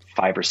to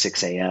 5 or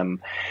 6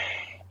 a.m.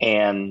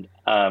 And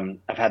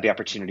I've had the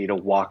opportunity to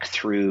walk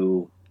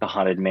through the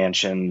Haunted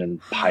Mansion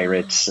and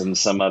Pirates and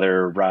some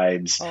other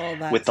rides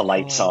with the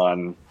lights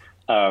on,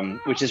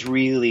 which is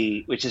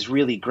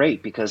really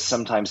great, because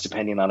sometimes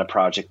depending on a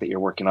project that you're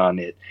working on,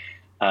 it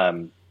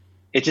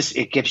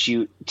gives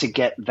you, to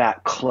get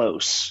that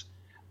close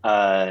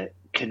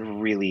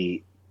can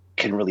really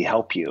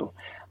help you.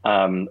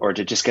 Or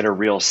to just get a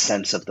real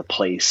sense of the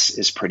place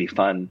is pretty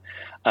fun.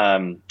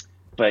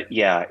 But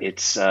yeah,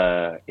 it's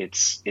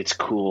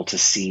cool to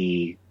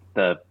see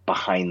the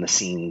behind the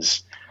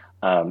scenes.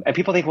 And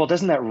people think, well,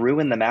 doesn't that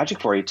ruin the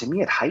magic for you? To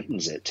me, it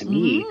heightens it. To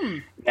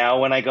me, now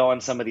when I go on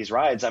some of these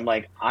rides, I'm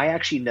like, I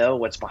actually know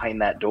what's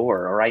behind that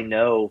door, or I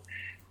know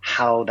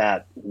how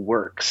that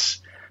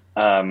works.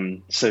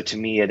 So to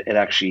me, it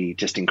actually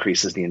just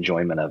increases the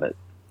enjoyment of it.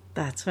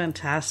 That's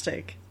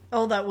fantastic.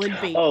 Oh, that would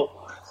be. Oh,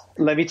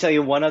 let me tell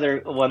you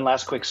one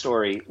last quick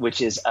story,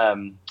 which is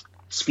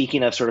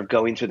speaking of sort of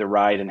going through the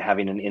ride and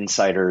having an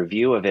insider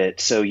view of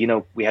it. So,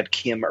 we had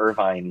Kim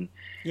Irvine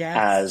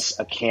as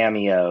a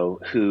cameo,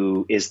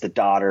 who is the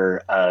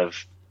daughter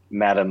of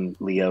Madame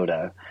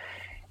Leota,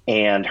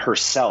 and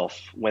herself,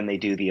 when they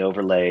do the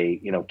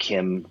overlay,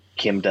 Kim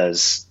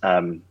does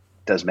Madame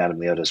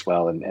Leota as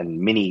well,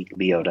 and Minnie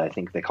Leota, I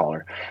think they call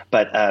her.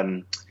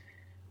 But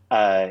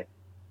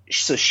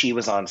so she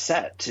was on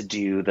set to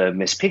do the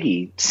Miss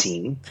Piggy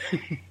scene.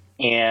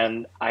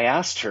 And I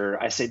asked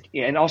her, I said,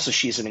 and also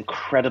she's an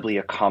incredibly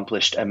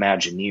accomplished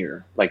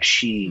Imagineer. Like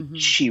she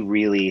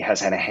really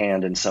has had a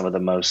hand in some of the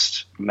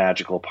most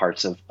magical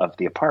parts of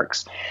the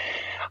parks.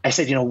 I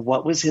said,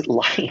 what was it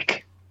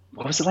like?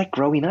 What was it like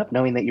growing up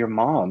knowing that your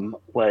mom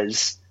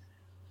was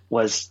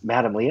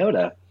Madame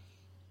Leota?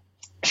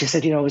 She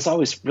said, it was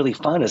always really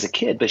fun as a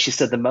kid. But she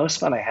said the most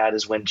fun I had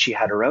is when she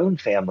had her own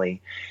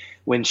family,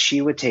 when she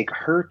would take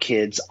her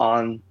kids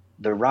on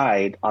the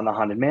ride on the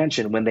Haunted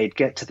Mansion. When they'd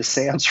get to the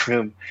seance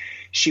room,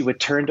 she would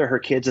turn to her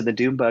kids in the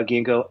dune buggy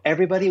and go,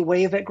 "Everybody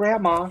wave at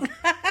grandma."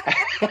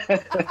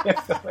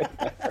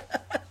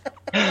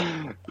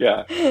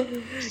 Yeah.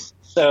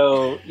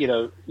 So,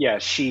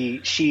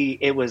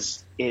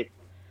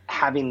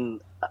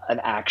 having an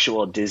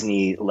actual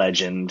Disney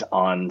legend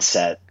on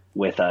set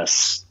with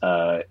us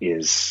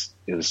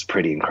it was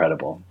pretty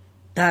incredible.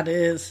 That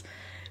is.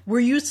 Were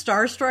you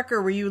starstruck,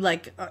 or were you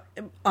like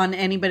on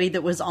anybody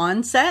that was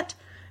on set,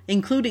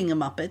 including the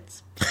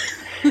Muppets?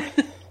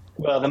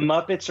 Well, the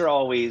Muppets are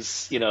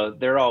always,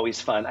 they're always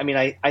fun. I mean,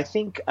 I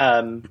think,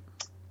 meeting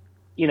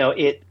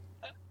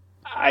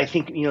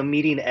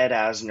Ed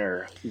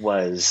Asner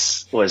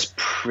was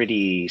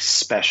pretty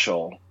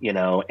special,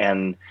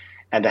 and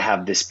to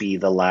have this be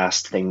the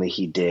last thing that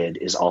he did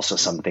is also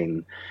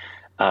something,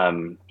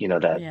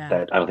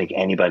 that I don't think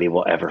anybody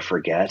will ever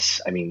forget.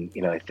 I mean,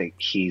 I think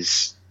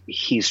he's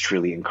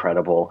truly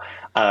incredible.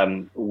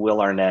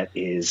 Will Arnett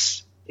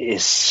is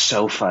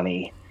so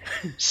funny,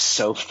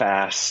 so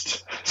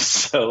fast,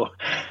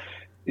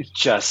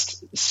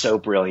 just so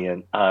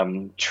brilliant.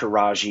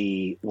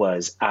 Taraji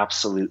was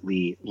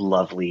absolutely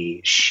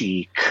lovely.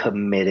 She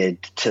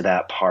committed to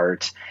that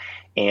part.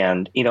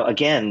 And,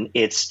 again,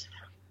 it's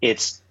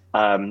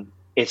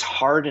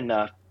hard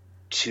enough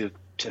to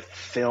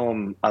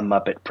film a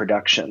Muppet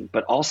production,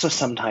 but also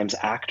sometimes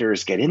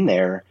actors get in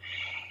there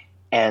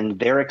and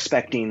they're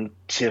expecting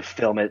to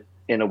film it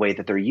in a way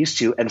that they're used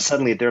to. And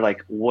suddenly they're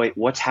like, wait,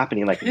 what's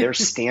happening? Like, they're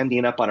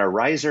standing up on a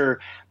riser.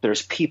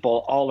 There's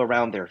people all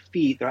around their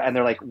feet. And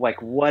they're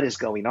like, what is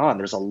going on?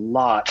 There's a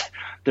lot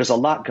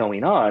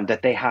going on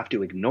that they have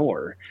to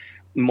ignore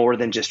more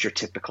than just your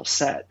typical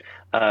set.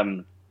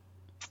 And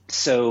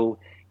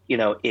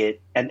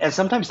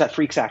sometimes that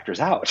freaks actors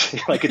out.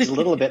 Like, it's a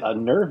little bit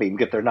unnerving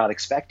if they're not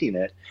expecting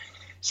it.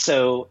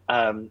 So,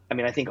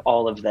 I think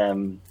all of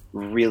them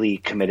really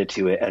committed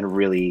to it and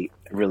really,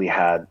 really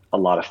had a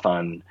lot of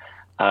fun.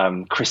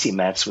 Chrissy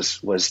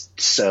Metz was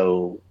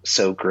so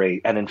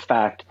great. And in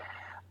fact,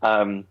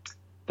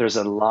 there's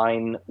a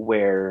line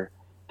where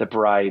the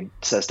bride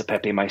says to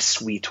Pepe, "My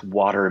sweet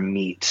water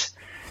meat."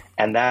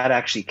 And that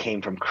actually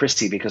came from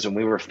Chrissy, because when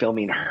we were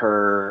filming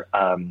her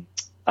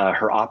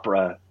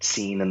opera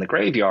scene in the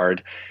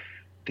graveyard,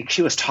 I think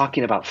she was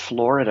talking about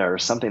Florida or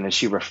something, and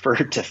she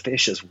referred to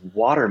fish as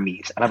water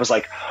meat. And I was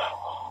like,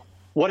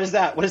 what is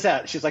that? What is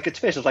that? She's like, it's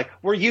fish. I was like,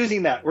 we're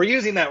using that. We're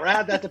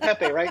add that to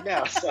Pepe right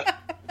now.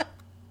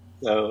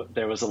 So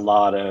there was a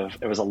lot of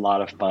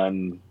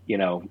fun,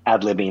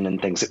 ad-libbing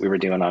and things that we were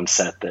doing on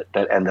set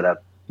that ended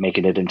up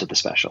making it into the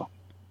special.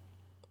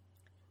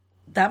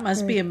 That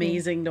must be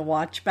amazing to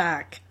watch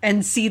back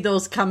and see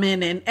those come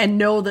in and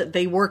know that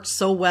they worked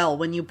so well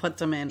when you put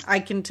them in. I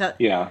can tell.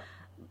 Yeah.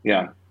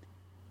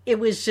 It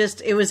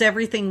was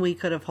everything we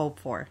could have hoped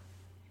for.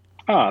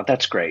 Oh,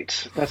 that's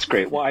great. That's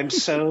great. Well, I'm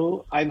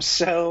so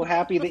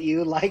happy that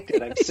you liked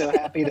it. I'm so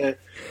happy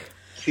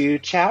to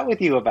chat with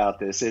you about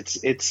this.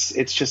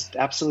 It's just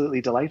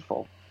absolutely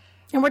delightful.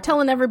 And we're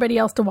telling everybody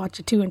else to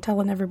watch it too, and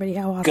telling everybody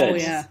how awesome it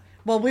is. Yeah.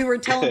 Well, we were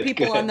telling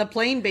people on the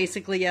plane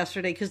basically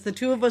yesterday, because the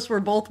two of us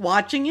were both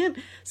watching it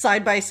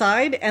side by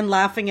side and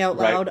laughing out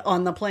loud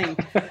on the plane.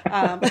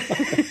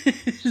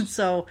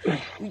 So,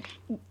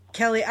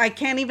 Kelly, I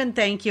can't even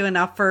thank you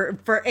enough for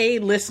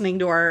listening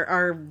to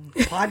our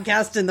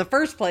podcast in the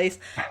first place,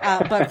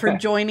 but for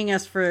joining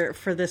us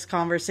for this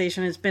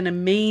conversation. It's been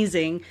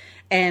amazing.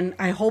 And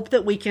I hope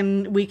that we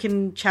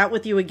can chat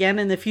with you again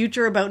in the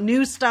future about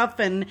new stuff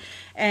and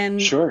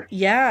sure.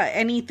 Yeah,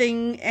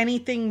 anything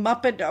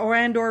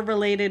Muppet or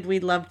related,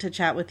 we'd love to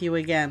chat with you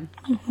again.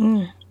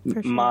 Mm-hmm.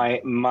 Sure.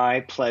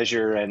 My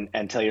pleasure,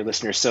 and tell your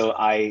listeners. So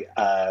I'm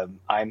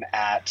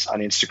on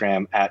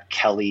Instagram at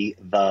Kelly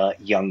the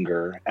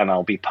Younger, and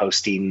I'll be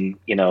posting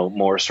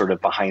more sort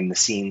of behind the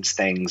scenes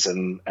things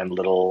and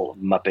little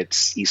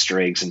Muppets Easter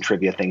eggs and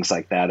trivia things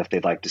like that if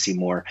they'd like to see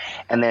more.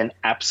 And then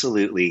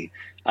absolutely,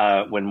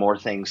 when more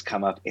things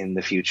come up in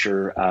the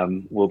future,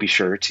 we'll be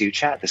sure to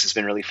chat. This has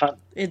been really fun.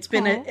 It's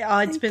been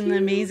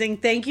amazing.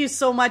 Thank you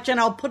so much, and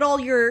I'll put all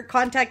your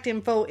contact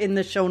info in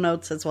the show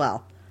notes as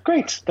well.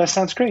 Great. That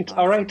sounds great. Awesome.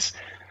 All right.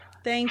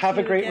 Have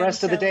a great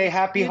rest of the day.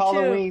 Happy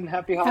Halloween. Too.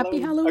 Happy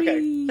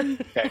Halloween.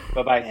 Okay.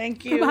 Bye-bye.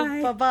 Thank you.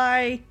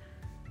 Bye-bye.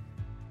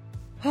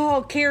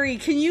 Oh, Carrie,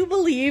 can you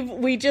believe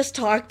we just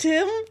talked to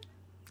him?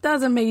 That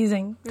was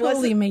amazing.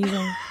 Totally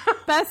amazing.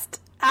 Best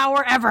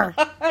hour ever.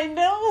 I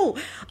know.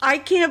 I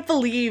can't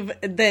believe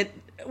that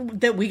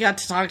we got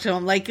to talk to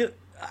him. Like,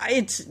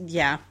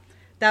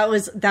 that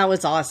was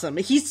awesome.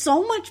 He's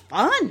so much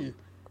fun.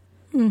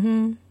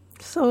 Mm-hmm.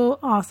 So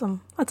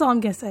awesome. That's all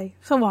I'm going to say.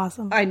 So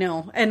awesome. I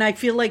know. And I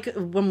feel like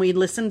when we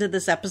listen to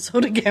this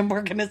episode again,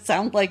 we're going to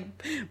sound like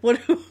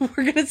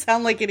idiots.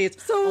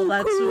 So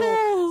that's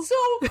cool. So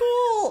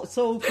cool.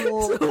 So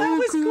cool. So that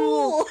was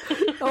cool.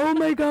 Oh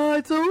my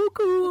God. So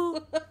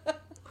cool.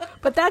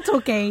 But that's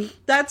okay.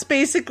 That's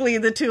basically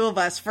the two of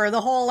us for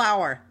the whole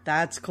hour.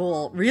 That's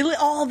cool. Really?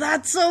 Oh,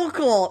 that's so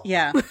cool.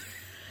 Yeah.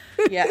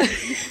 Yeah.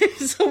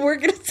 So we're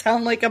going to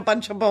sound like a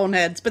bunch of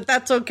boneheads, but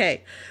that's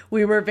okay.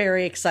 We were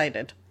very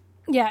excited.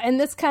 Yeah, and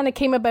this kind of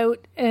came about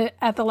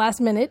at the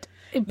last minute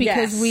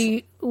because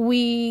Yes.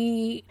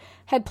 we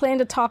had planned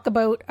to talk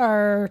about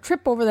our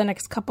trip over the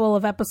next couple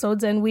of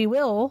episodes, and we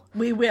will.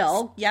 We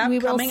will. Yeah, We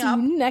will coming up.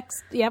 soon.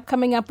 Next. Yep,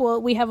 coming up. Well,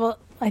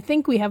 I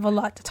think we have a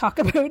lot to talk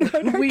about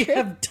our We trip.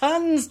 have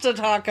tons to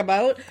talk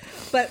about,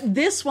 but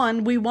this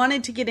one we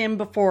wanted to get in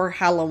before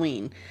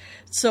Halloween.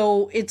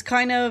 So it's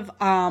kind of,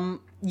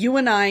 you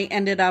and I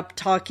ended up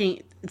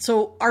talking.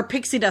 So our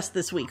pixie dust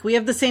this week, we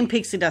have the same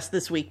pixie dust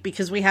this week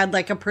because we had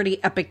like a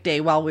pretty epic day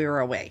while we were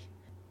away.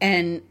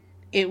 And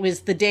it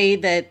was the day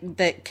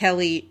that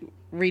Kelly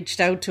reached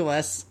out to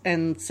us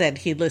and said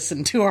he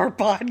listened to our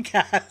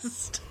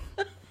podcast.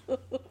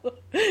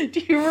 Do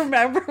you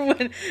remember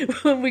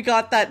when we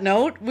got that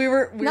note? We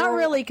were Not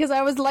really, because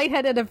I was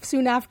lightheaded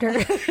soon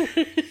after.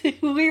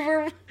 we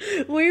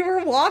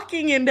were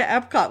walking into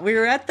Epcot. We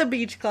were at the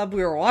beach club.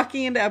 We were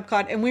walking into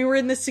Epcot, and we were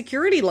in the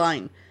security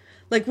line.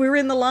 Like, we were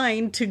in the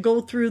line to go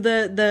through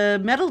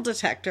the metal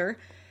detector,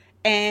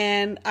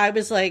 and I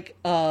was like,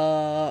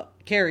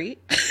 Carrie,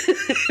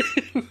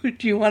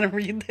 do you want to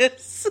read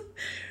this?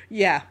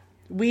 Yeah,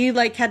 we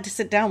like had to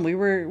sit down. We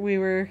were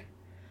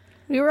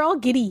all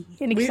giddy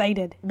and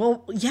excited.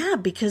 Well, yeah,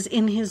 because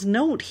in his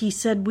note he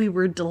said we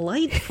were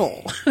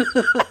delightful.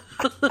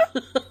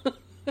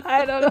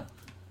 I don't know.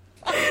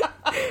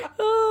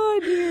 Oh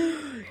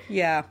dear.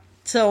 Yeah.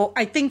 So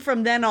I think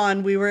from then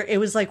on it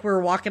was like we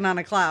were walking on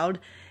a cloud,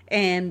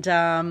 and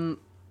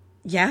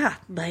yeah,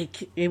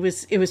 like it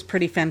was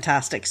pretty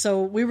fantastic.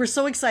 So we were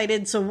so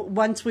excited. So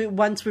once we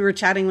were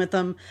chatting with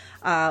them,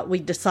 we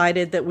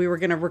decided that we were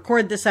going to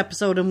record this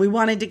episode, and we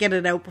wanted to get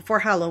it out before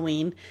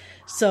Halloween.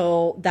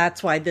 So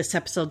that's why this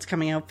episode's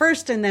coming out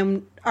first, and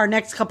then our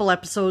next couple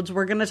episodes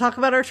we're going to talk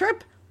about our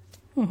trip.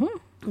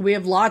 Mm-hmm. We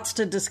have lots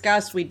to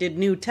discuss. We did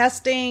new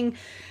testing.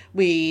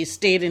 We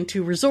stayed in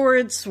 2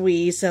 resorts.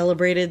 We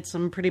celebrated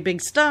some pretty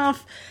big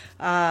stuff.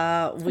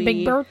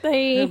 Big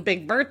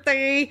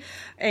birthday.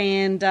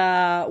 And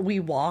we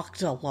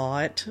walked a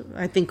lot.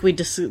 I think we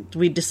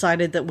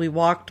decided that we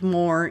walked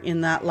more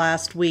in that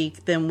last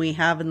week than we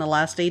have in the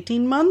last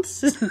 18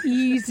 months.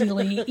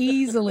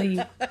 Easily.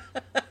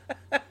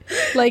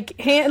 Like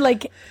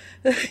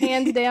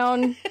hands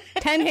down,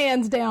 10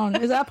 hands down.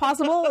 Is that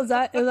possible? Is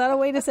that a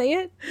way to say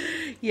it?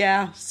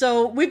 Yeah.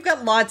 So we've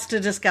got lots to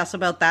discuss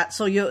about that.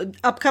 So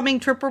upcoming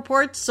trip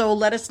reports. So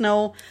let us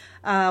know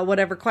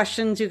whatever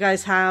questions you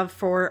guys have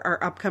for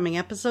our upcoming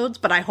episodes.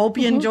 But I hope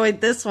you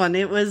enjoyed this one.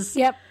 It was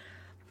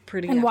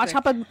pretty and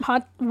epic.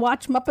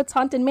 watch Muppets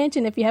Haunted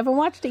Mansion if you haven't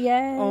watched it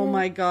yet. Oh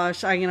my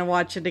gosh, I'm gonna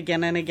watch it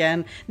again and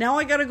again. Now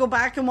I gotta go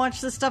back and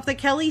watch the stuff that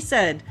Kelly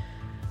said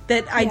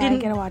that I didn't. I'm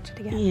gonna watch it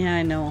again. Yeah,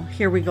 I know.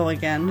 Here we go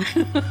again.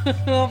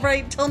 All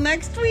right, till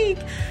next week.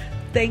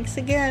 Thanks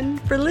again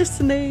for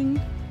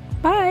listening.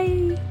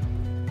 Bye.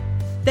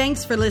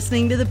 Thanks for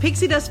listening to the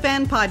Pixie Dust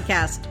Fan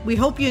Podcast. We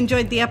hope you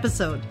enjoyed the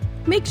episode.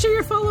 Make sure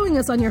you're following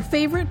us on your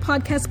favorite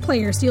podcast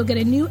player so you'll get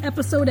a new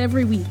episode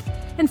every week.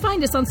 And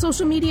find us on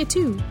social media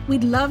too.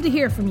 We'd love to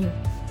hear from you.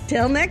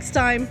 Till next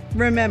time,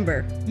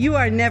 remember, you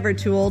are never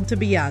too old to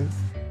be young.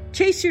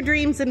 Chase your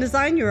dreams and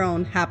design your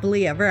own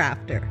happily ever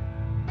after.